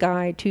convinces the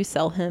guy to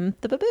sell him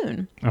the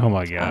baboon. Oh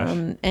my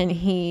gosh. And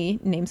he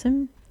names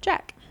him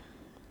Jack.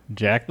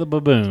 Jack the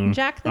baboon.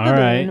 Jack the All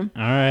baboon.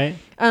 right.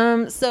 All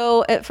right.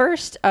 So at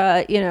first,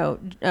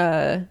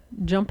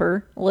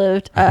 Jumper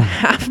lived a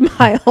half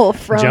mile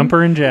from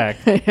Jumper and Jack.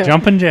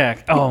 Jumpin'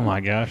 Jack. Oh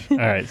my gosh. All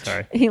right.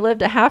 Sorry. He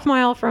lived a half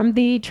mile from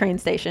the train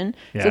station.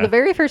 Yeah. So the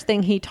very first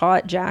thing he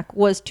taught Jack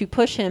was to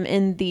push him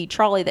in the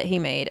trolley that he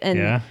made.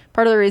 And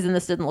part of the reason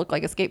this didn't look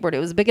like a skateboard, it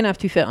was big enough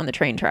to fit on the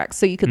train tracks.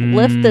 So you could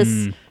lift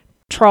this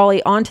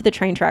trolley onto the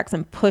train tracks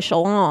and push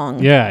along.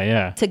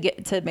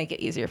 To make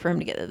it easier for him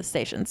to get to the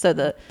station. So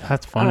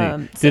that's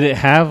funny. Did it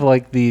have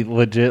like the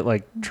legit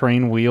like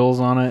train wheels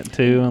on it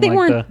too? And they like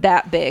weren't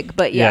that big,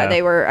 but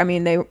they were. I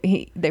mean,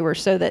 they were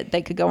so that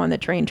they could go on the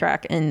train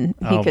track and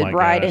he could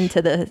ride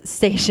into the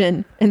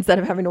station instead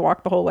of having to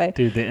walk the whole way.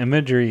 Dude, the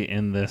imagery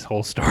in this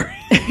whole story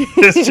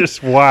is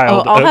just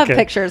wild. I'll have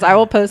pictures. I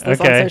will post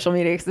this on social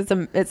media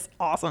because it's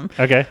awesome.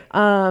 Okay.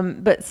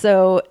 But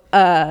so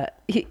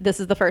this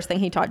is the first thing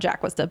he taught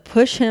Jack was to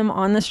push him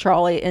on this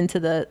trolley into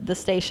the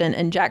station,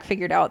 and Jack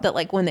figured out that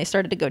like when they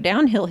started to go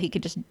downhill, he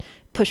could just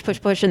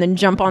push and then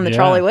jump on the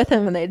trolley with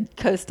him, and they'd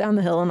coast down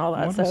the hill and all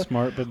that. What a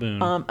smart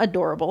baboon.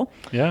 Adorable.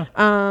 Yeah.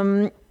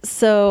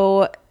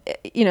 So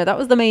that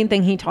was the main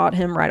thing he taught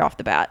him right off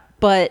the bat.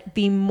 But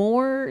the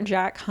more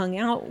Jack hung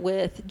out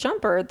with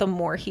Jumper, the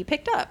more he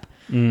picked up.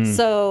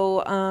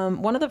 So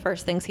one of the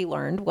first things he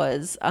learned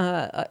was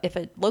if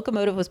a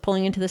locomotive was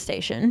pulling into the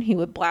station, he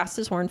would blast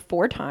his horn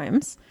 4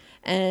 times,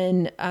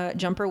 and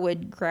Jumper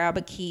would grab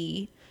a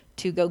key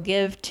to go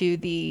give to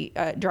the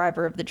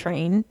driver of the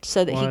train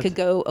so that he could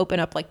go open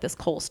up like this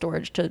coal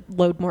storage to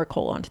load more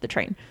coal onto the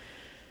train.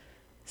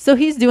 So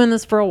he's doing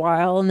this for a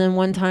while, and then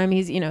one time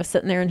he's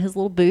sitting there in his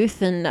little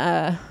booth,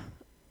 and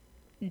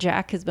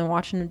Jack has been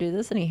watching him do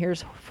this, and he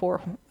hears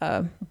 4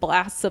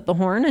 blasts of the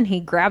horn, and he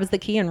grabs the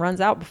key and runs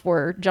out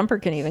before Jumper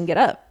can even get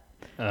up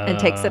and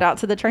takes it out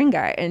to the train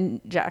guy. And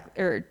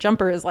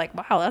Jumper is like,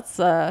 "Wow, that's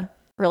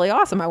really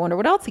awesome. I wonder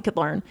what else he could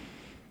learn."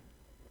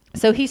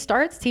 So he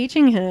starts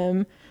teaching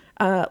him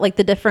like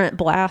the different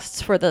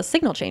blasts for the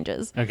signal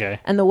changes. Okay.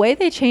 And the way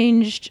they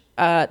changed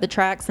the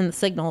tracks and the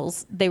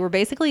signals, they were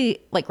basically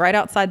like right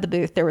outside the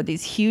booth. There were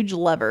these huge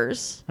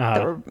levers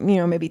that were,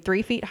 maybe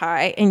 3 feet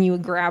high, and you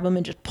would grab them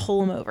and just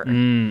pull them over.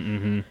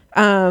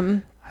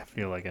 I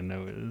feel like I know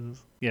what it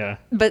is. Yeah.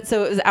 But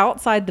so it was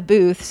outside the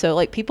booth. So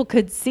like people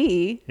could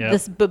see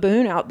this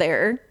baboon out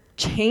there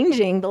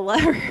changing the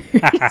levers.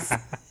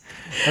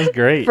 That's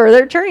great. For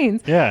their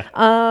trains. Yeah.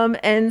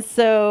 And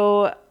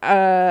so,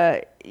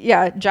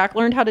 Jack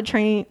learned how to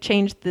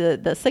change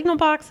the signal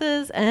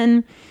boxes.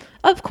 And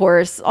of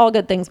course, all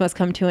good things must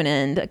come to an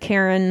end.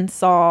 Karen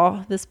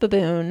saw this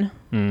baboon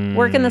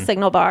work in the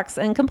signal box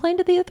and complained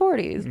to the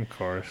authorities. Of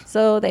course.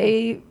 So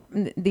the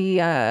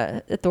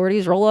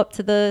authorities roll up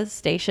to the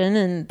station,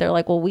 and they're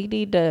like, "Well, we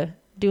need to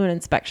do an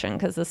inspection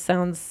because this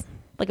sounds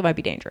Like it might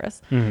be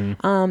dangerous.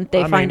 Mm-hmm.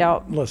 They find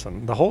out.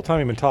 Listen, the whole time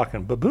you've been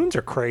talking, baboons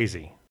are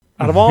crazy.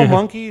 Out of all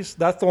monkeys,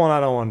 that's the one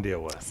I don't want to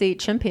deal with. See,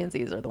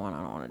 chimpanzees are the one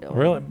I don't want to deal with.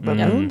 Really?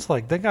 Baboons,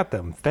 like, they got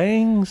them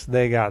fangs.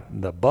 They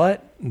got the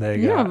butt.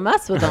 You don't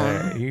mess with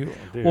them.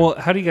 Dude. Well,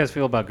 how do you guys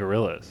feel about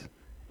gorillas?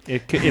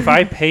 If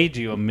I paid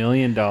you $1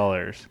 million,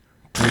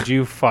 would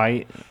you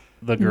fight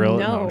the gorilla?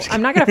 No,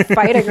 I'm not going to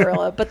fight a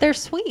gorilla, but they're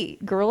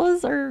sweet.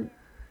 Gorillas are...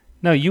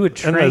 No, you would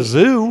train. In the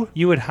zoo?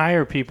 You would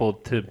hire people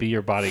to be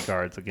your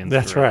bodyguards against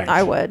That's gorillas. right.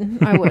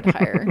 I would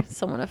hire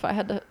someone if I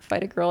had to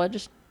fight a gorilla. I'd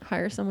just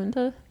hire someone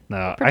to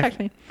protect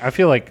me. I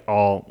feel like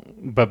all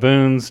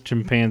baboons,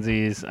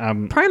 chimpanzees,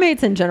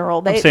 primates in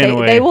general,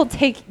 they will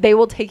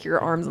take your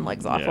arms and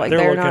legs off. Yeah. Like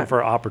they're not, looking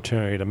for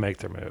opportunity to make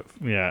their move.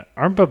 Yeah,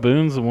 aren't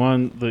baboons the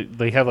one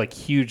they have like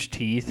huge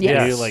teeth?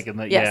 Yes. Too, like in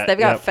the, yes, they've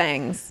got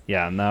fangs.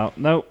 Yeah,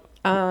 nope.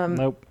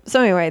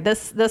 So anyway,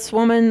 this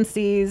woman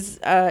sees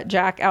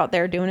Jack out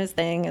there doing his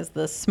thing as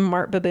the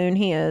smart baboon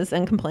he is,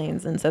 and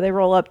complains. And so they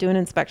roll up, do an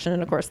inspection,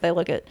 and of course they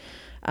look at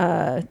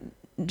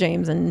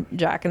James and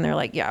Jack, and they're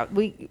like, "Yeah,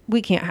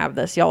 we can't have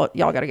this. Y'all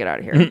got to get out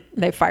of here."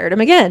 They fired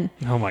him again.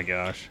 Oh my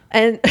gosh!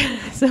 And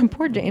so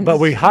poor James. But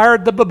we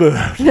hired the baboon.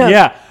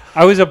 Yeah,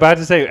 I was about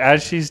to say,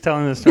 as she's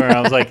telling the story, I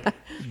was like,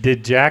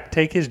 "Did Jack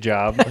take his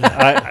job?"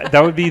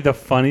 That would be the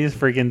funniest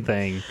freaking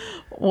thing.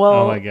 Well,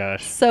 oh my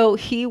gosh. So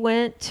he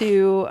went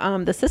to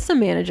the system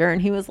manager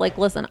and he was like,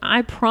 listen,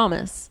 I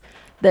promise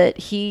that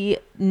he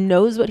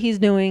knows what he's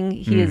doing.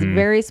 He is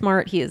very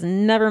smart. He has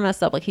never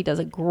messed up. Like, he does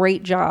a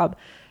great job.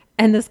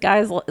 And this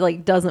guy's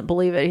like, doesn't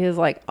believe it. He's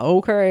like,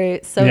 okay.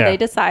 So they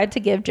decide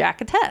to give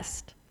Jack a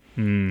test.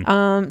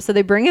 So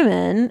they bring him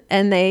in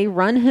and they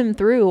run him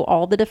through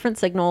all the different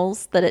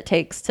signals that it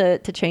takes to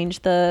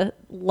change the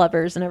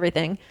levers and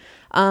everything.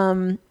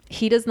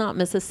 He does not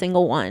miss a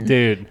single one.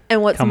 Dude.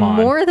 And what's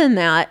more than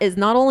that is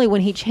not only when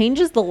he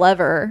changes the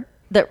lever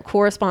that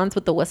corresponds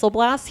with the whistle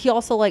blast, he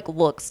also like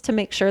looks to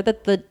make sure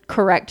that the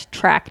correct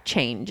track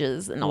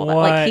changes and all that.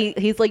 Like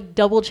he's like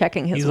double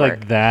checking his work. He's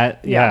like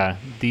that. Yeah.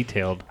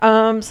 Detailed.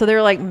 So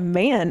they're like,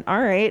 man,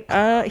 all right.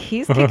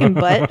 He's kicking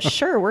butt.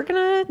 Sure. We're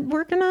gonna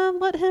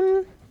let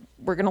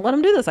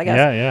him do this, I guess.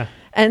 Yeah.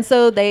 And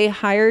so they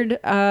hired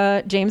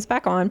James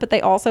back on, but they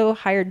also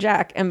hired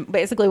Jack. And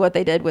basically what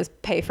they did was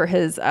pay for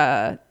his,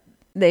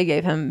 they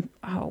gave him,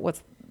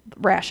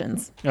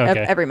 rations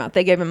every month.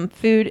 They gave him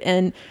food.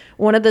 And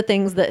one of the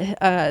things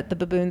that the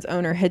baboon's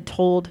owner had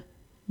told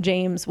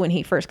James when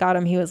he first got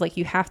him, he was like,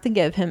 you have to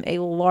give him a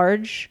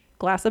large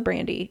glass of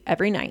brandy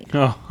every night.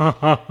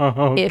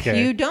 Okay. If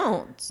you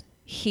don't,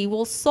 he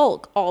will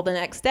sulk all the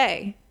next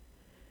day.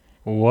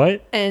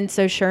 What? And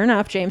so sure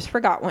enough, James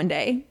forgot one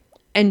day.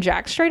 And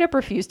Jack straight up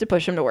refused to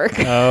push him to work.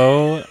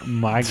 Oh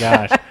my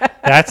gosh.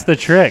 That's the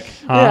trick.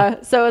 Huh?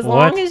 Yeah. So as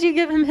long as you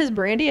give him his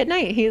brandy at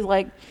night, he's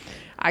like,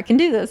 I can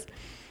do this.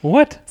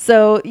 What?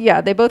 So yeah,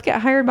 they both get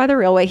hired by the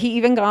railway. He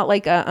even got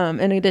like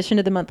in addition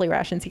to the monthly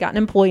rations, he got an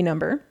employee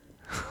number.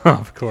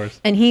 Of course.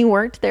 And he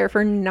worked there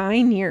for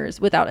 9 years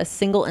without a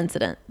single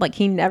incident. Like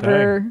he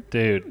never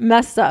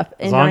messed up.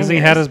 As long as he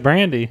had his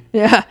brandy.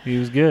 Yeah. He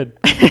was good.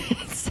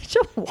 It's such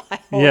a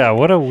wild. Yeah.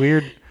 What a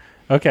weird.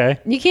 Okay.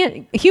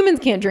 Humans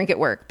can't drink at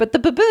work, but the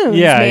baboons,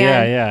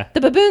 Yeah.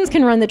 the baboons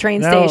can run the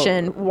train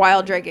station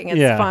while drinking.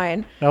 It's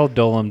fine. That'll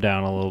dull him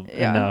down a little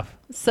enough.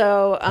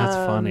 So that's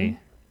funny.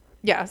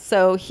 Yeah.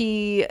 So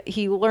he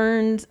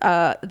learned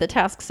the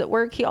tasks at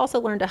work. He also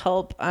learned to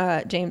help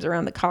James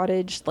around the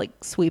cottage, like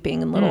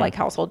sweeping and little like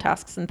household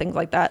tasks and things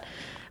like that.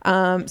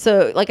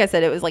 So like I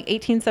said, it was like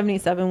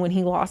 1877 when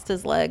he lost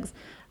his legs.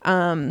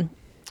 And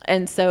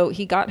so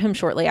he got him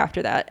shortly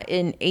after that.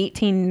 In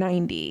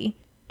 1890,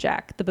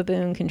 Jack, the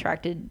baboon,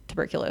 contracted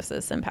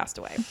tuberculosis and passed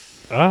away.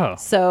 Oh.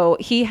 So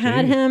he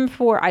had him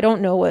for, I don't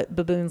know what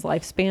baboons'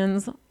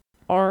 lifespans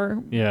are.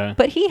 Yeah.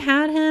 But he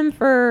had him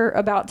for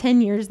about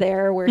 10 years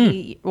there where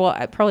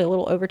probably a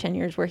little over 10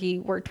 years where he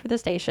worked for the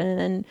station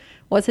and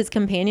was his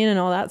companion and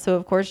all that. So,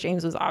 of course,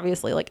 James was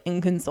obviously like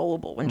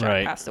inconsolable when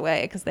Jack passed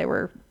away because they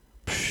were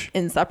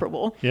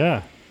inseparable.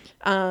 Yeah.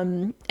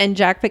 And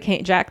Jack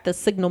the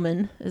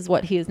signalman is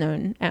what he is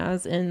known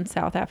as in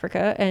South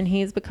Africa. And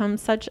he's become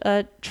such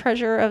a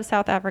treasure of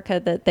South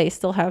Africa that they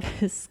still have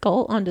his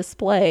skull on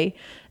display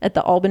at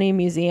the Albany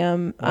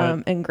Museum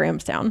in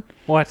Grahamstown.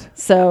 What?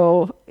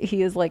 So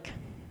he is like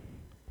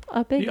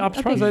a big... I'm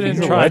surprised they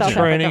didn't try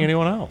training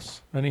anyone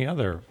else, any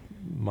other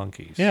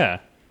monkeys. Yeah.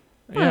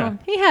 Well,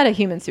 he had a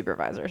human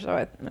supervisor, so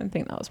I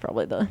think that was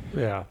probably the...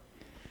 Yeah.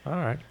 All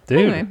right.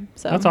 Dude, anyway,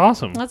 so that's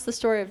awesome. That's the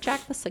story of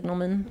Jack the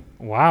Signalman.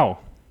 Wow.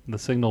 The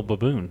signal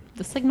baboon.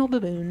 The signal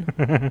baboon.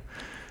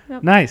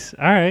 Yep. Nice.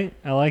 All right.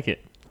 I like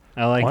it.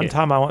 One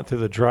time I went to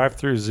the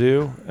drive-through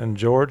zoo in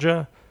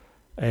Georgia,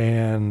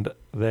 and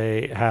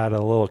they had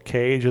a little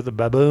cage with a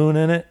baboon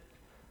in it.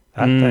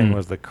 That thing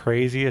was the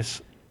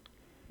craziest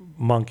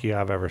monkey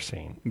I've ever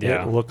seen.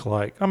 Yeah. It looked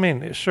like,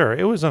 sure,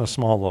 it was in a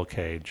small little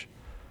cage.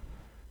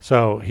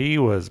 So he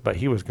was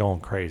going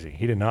crazy.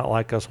 He did not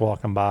like us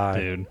walking by.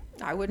 Dude.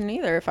 I wouldn't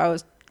either if I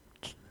was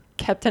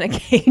kept in a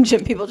cage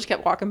and people just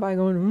kept walking by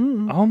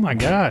going, Oh my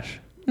gosh.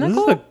 Isn't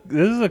that cool?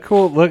 This is a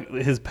cool look.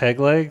 His peg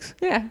legs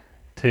Yeah.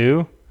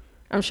 too.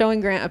 I'm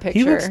showing Grant a picture.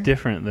 He looks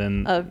different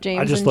than. Of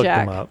James I just and looked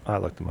Jack. them up. I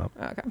looked them up.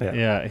 Okay.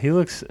 Yeah, he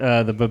looks.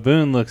 The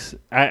baboon looks.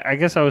 I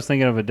guess I was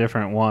thinking of a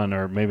different one,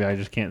 or maybe I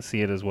just can't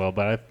see it as well.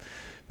 But I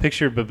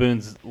pictured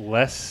baboons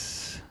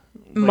less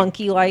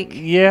Monkey-like.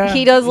 Yeah,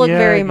 He does look yeah, I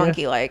very guess.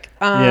 monkey-like.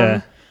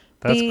 Yeah,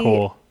 that's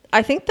cool.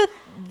 I think that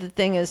the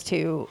thing is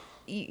too,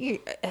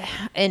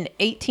 in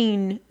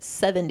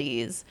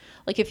 1870s,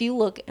 like if you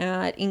look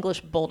at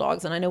English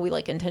bulldogs, and I know we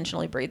like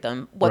intentionally breed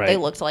them, what they Right.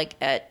 looked like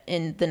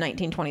in the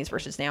 1920s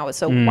versus now is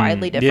so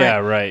widely different. Yeah,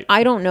 right.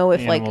 I don't know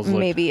if Animals like looked-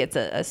 maybe it's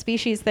a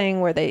species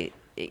thing where they,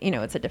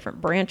 it's a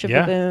different branch of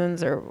Yeah.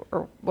 baboons or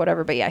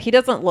whatever. But yeah, he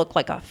doesn't look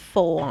like a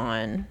full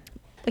on.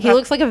 Like he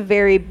looks like a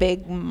very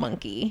big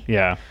monkey.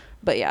 Yeah.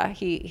 But yeah,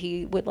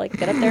 he would like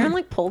get up there and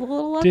like pull the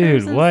little levers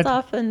Dude, and what?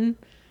 stuff, and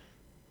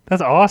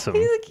That's awesome.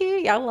 he's a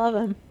cute. Yeah, I love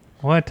him.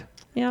 What?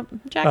 Yep,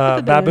 Jack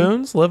the baboon.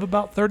 Baboons live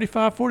about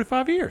 35,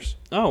 45 years.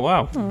 Oh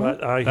wow. But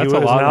he That's was a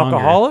an lot longer.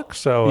 alcoholic,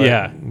 so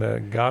Yeah.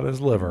 got his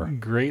liver.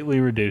 Greatly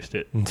reduced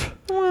it.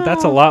 Well,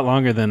 That's a lot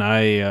longer than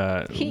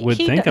I would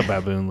he think di- a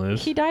baboon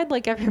lives. He died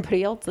like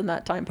everybody else in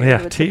that time period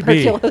Yeah, with TB.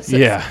 tuberculosis.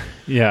 Yeah.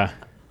 Yeah.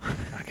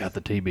 I got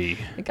the TB.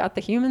 It got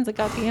the humans, it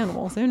got the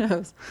animals. Who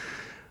knows?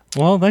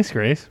 Well, thanks,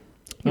 Grace.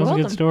 That You're was a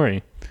welcome. good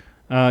story.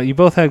 You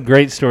both had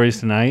great stories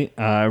tonight.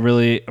 I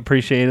really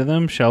appreciated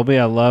them. Shelby,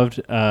 I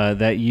loved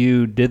that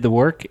you did the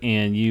work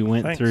and you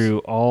went Thanks. through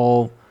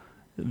all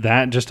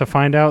that just to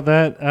find out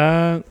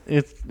that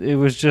it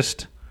was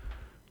just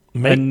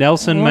a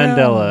Nelson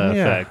Mandela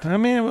effect. I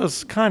mean, it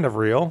was kind of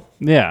real,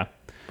 Yeah.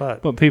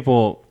 but But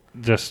people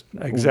just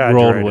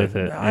exaggerated. rolled with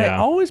it. I Yeah.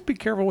 always be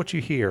careful what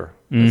you hear.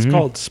 It's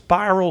called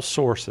spiral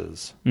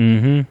sources,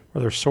 Mm-hmm.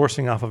 where they're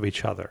sourcing off of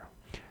each other.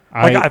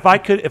 Like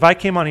if I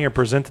came on here and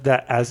presented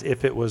that as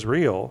if it was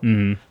real,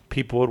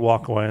 people would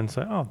walk away and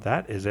say, "Oh,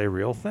 that is a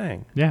real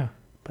thing," Yeah.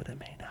 but it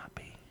may not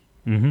be.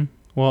 Mm-hmm.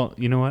 Well,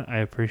 you know what? I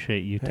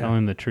appreciate you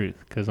telling the truth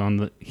because on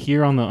the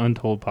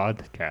Untold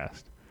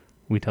podcast,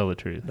 we tell the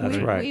truth. That's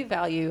we, right. We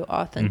value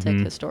authentic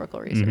historical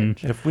research.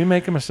 Mm-hmm. If we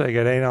make a mistake,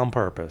 it ain't on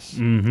purpose.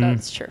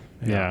 That's true.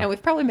 Yeah. And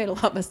we've probably made a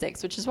lot of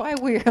mistakes, which is why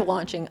we're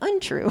launching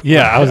Untrue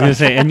Yeah, I was going to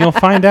say, and you'll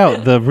find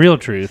out the real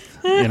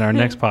truth in our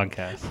next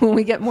podcast. when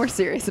we get more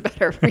serious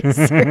about our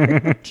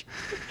research.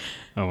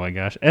 Oh my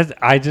gosh.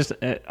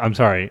 I'm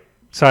sorry.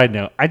 Side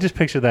note, I just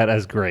picture that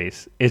as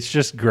Grace. It's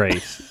just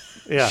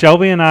Grace. Yeah.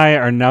 Shelby and I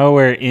are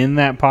nowhere in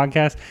that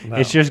podcast. No.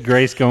 It's just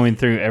Grace going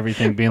through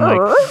everything being like,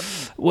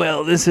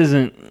 well, this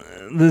isn't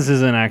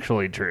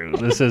actually true.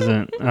 This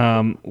isn't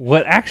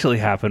what actually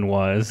happened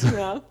was.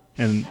 Yeah.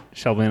 And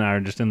Shelby and I are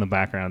just in the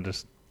background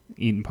just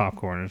eating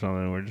popcorn or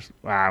something. We're just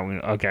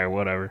okay,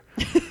 whatever.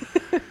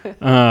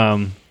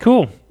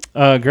 Cool.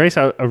 Grace,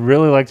 I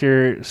really liked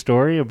your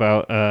story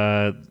about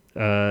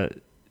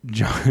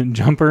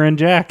Jumper and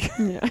Jack.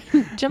 Yeah.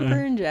 Jumper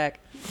and Jack.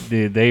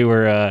 Dude, they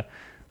were that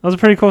was a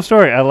pretty cool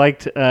story. I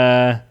liked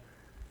that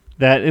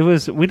it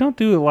was. We don't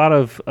do a lot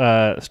of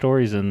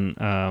stories in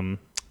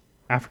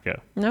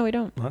Africa, No, we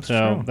don't. That's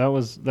so true. that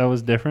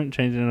was different,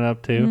 changing it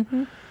up too.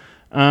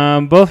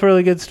 Both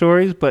really good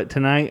stories, but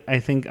tonight I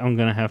think I'm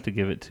gonna have to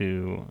give it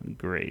to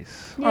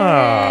Grace. Oh,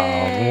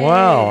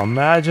 well,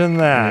 imagine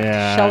that.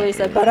 Yeah, Shelby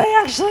said, but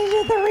I actually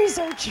did the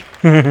research.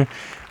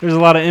 there's a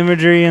lot of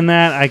imagery in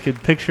that. I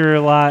could picture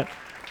a lot.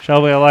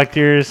 Shelby, I liked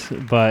yours,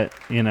 but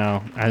I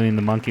mean,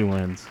 the monkey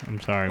wins. I'm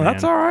sorry, man.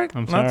 That's all right.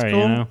 I'm That's sorry,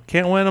 cool.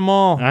 Can't win them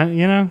all.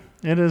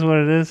 It is what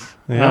it is.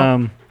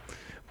 Yeah.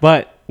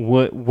 But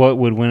what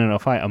would win in a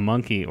fight, a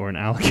monkey or an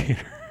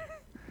alligator?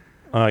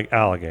 Like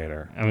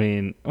alligator. I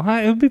mean, well,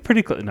 it would be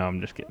pretty close. No, I'm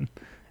just kidding.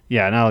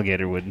 Yeah, an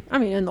alligator would. I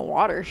mean, in the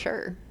water,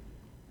 sure.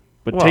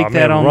 But Well, take I mean,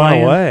 that on run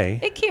land. away.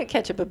 It can't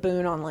catch a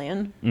baboon on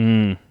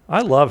land. I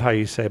love how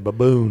you say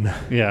baboon.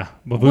 Yeah.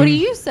 What do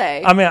you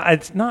say? I mean,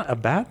 it's not a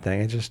bad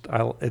thing. It just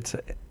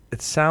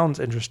it sounds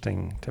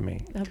interesting to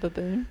me. A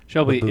baboon?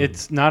 Shelby, Baboon.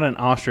 it's not an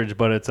ostrich,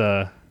 but it's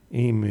a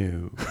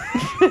Emu.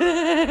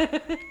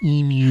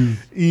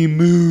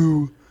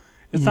 emu.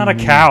 It's not a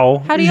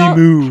cow. How do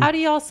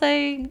y'all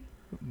say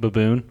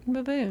Baboon.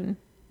 baboon?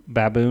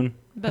 Baboon.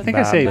 I think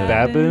I Baboon. say Baboon.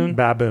 baboon.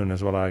 Baboon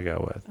is what I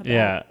go with.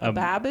 Yeah. A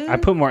baboon? I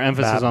put more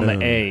emphasis on the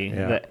Baboon, A.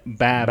 yeah. The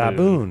baboon.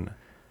 Baboon.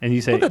 And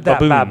you say Look at that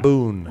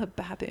baboon. A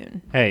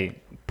baboon. Hey,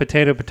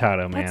 potato,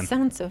 man. That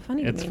sounds so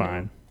funny It's to me.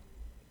 fine.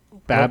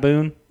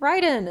 Baboon?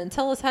 Write in and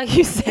tell us how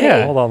you say Yeah.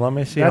 it. Hold on, let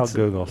me see how That's-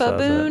 Google says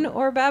Baboon it.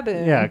 or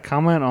baboon? Yeah,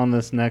 comment on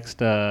this next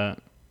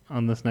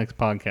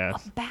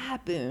podcast.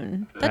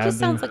 Baboon. That just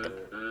sounds like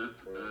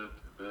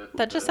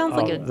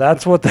a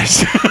That's what they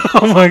say.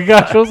 Oh my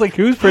gosh, I was like,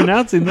 who's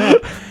pronouncing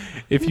that?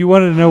 If you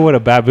wanted to know what a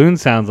baboon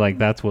sounds like,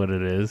 that's what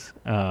it is.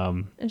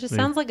 it just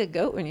sounds like a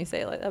goat when you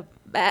say it like a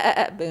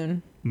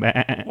baboon.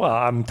 Well,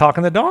 I'm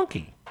talking the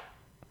donkey.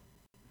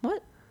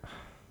 What?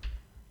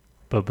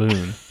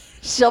 Baboon.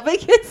 Shelby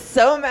gets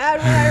so mad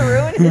when I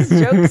ruin his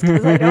jokes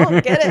because I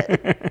don't get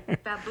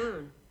it.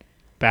 Baboon.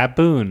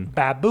 Baboon.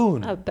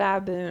 Baboon. A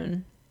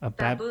baboon. A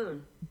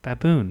Baboon.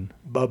 Baboon.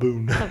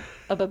 Baboon.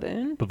 A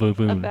baboon? A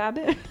Baboon.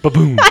 baboon?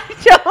 Baboon.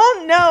 I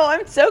don't know.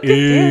 I'm so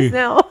confused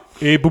now.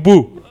 Hey,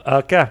 boo-boo.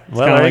 Okay.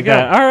 Well, Kinda there you like go.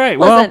 that. All right.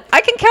 Listen,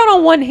 I can count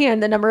on one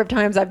hand the number of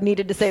times I've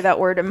needed to say that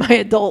word in my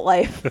adult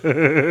life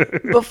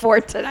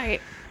before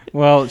tonight.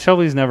 Well,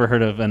 Shelby's never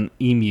heard of an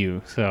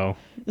emu, so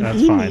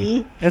that's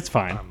fine. It's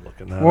fine. I'm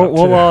looking that We'll, up,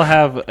 we'll too. all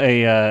have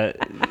a.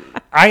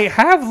 I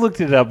have looked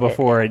it up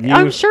before, and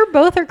I'm sure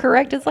both are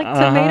correct. It's like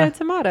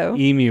tomato.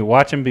 emu.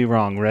 Watch him be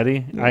wrong.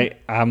 Ready?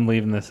 I'm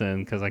leaving this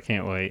in because I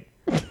can't wait.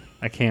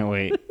 I can't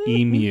wait.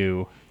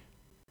 Emu.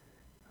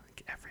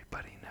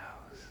 Everybody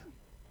knows.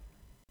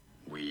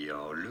 We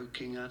are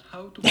looking at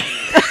how to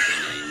pronounce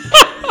the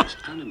name of this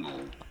animal,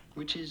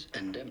 which is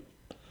endemic.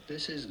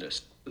 This is the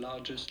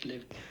largest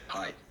living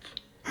height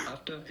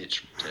after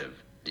its relative,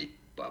 the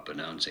are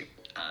pronouncing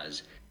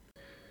as,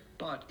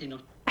 but in a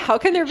How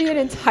can there be an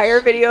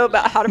entire video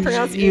about how to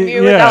pronounce emu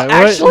Yeah, without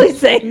what- actually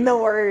saying the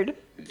word?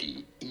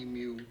 the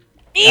emu.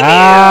 Oh,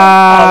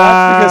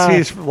 that's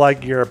because he's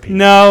like European.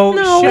 No,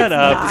 No, shut it's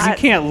up. not. You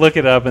can't look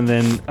it up and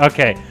then.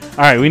 Okay. All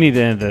right. We need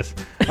to end this.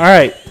 All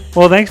right.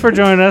 Well, thanks for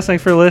joining us.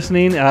 Thanks for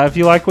listening. If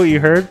you like what you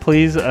heard,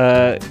 please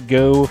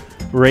go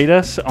rate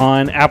us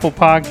on Apple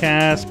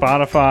Podcasts,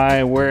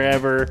 Spotify,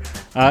 wherever.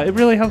 It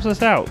really helps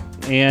us out.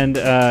 And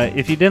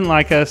if you didn't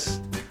like us,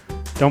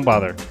 don't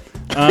bother.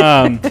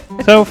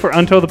 So for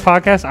Untold the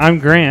Podcast, I'm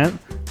Grant.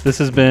 This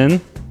has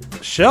been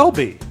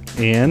Shelby.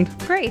 and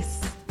Grace.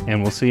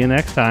 we'll see you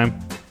next time.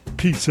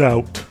 Peace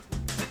out.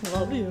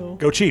 Love you.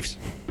 Go Chiefs.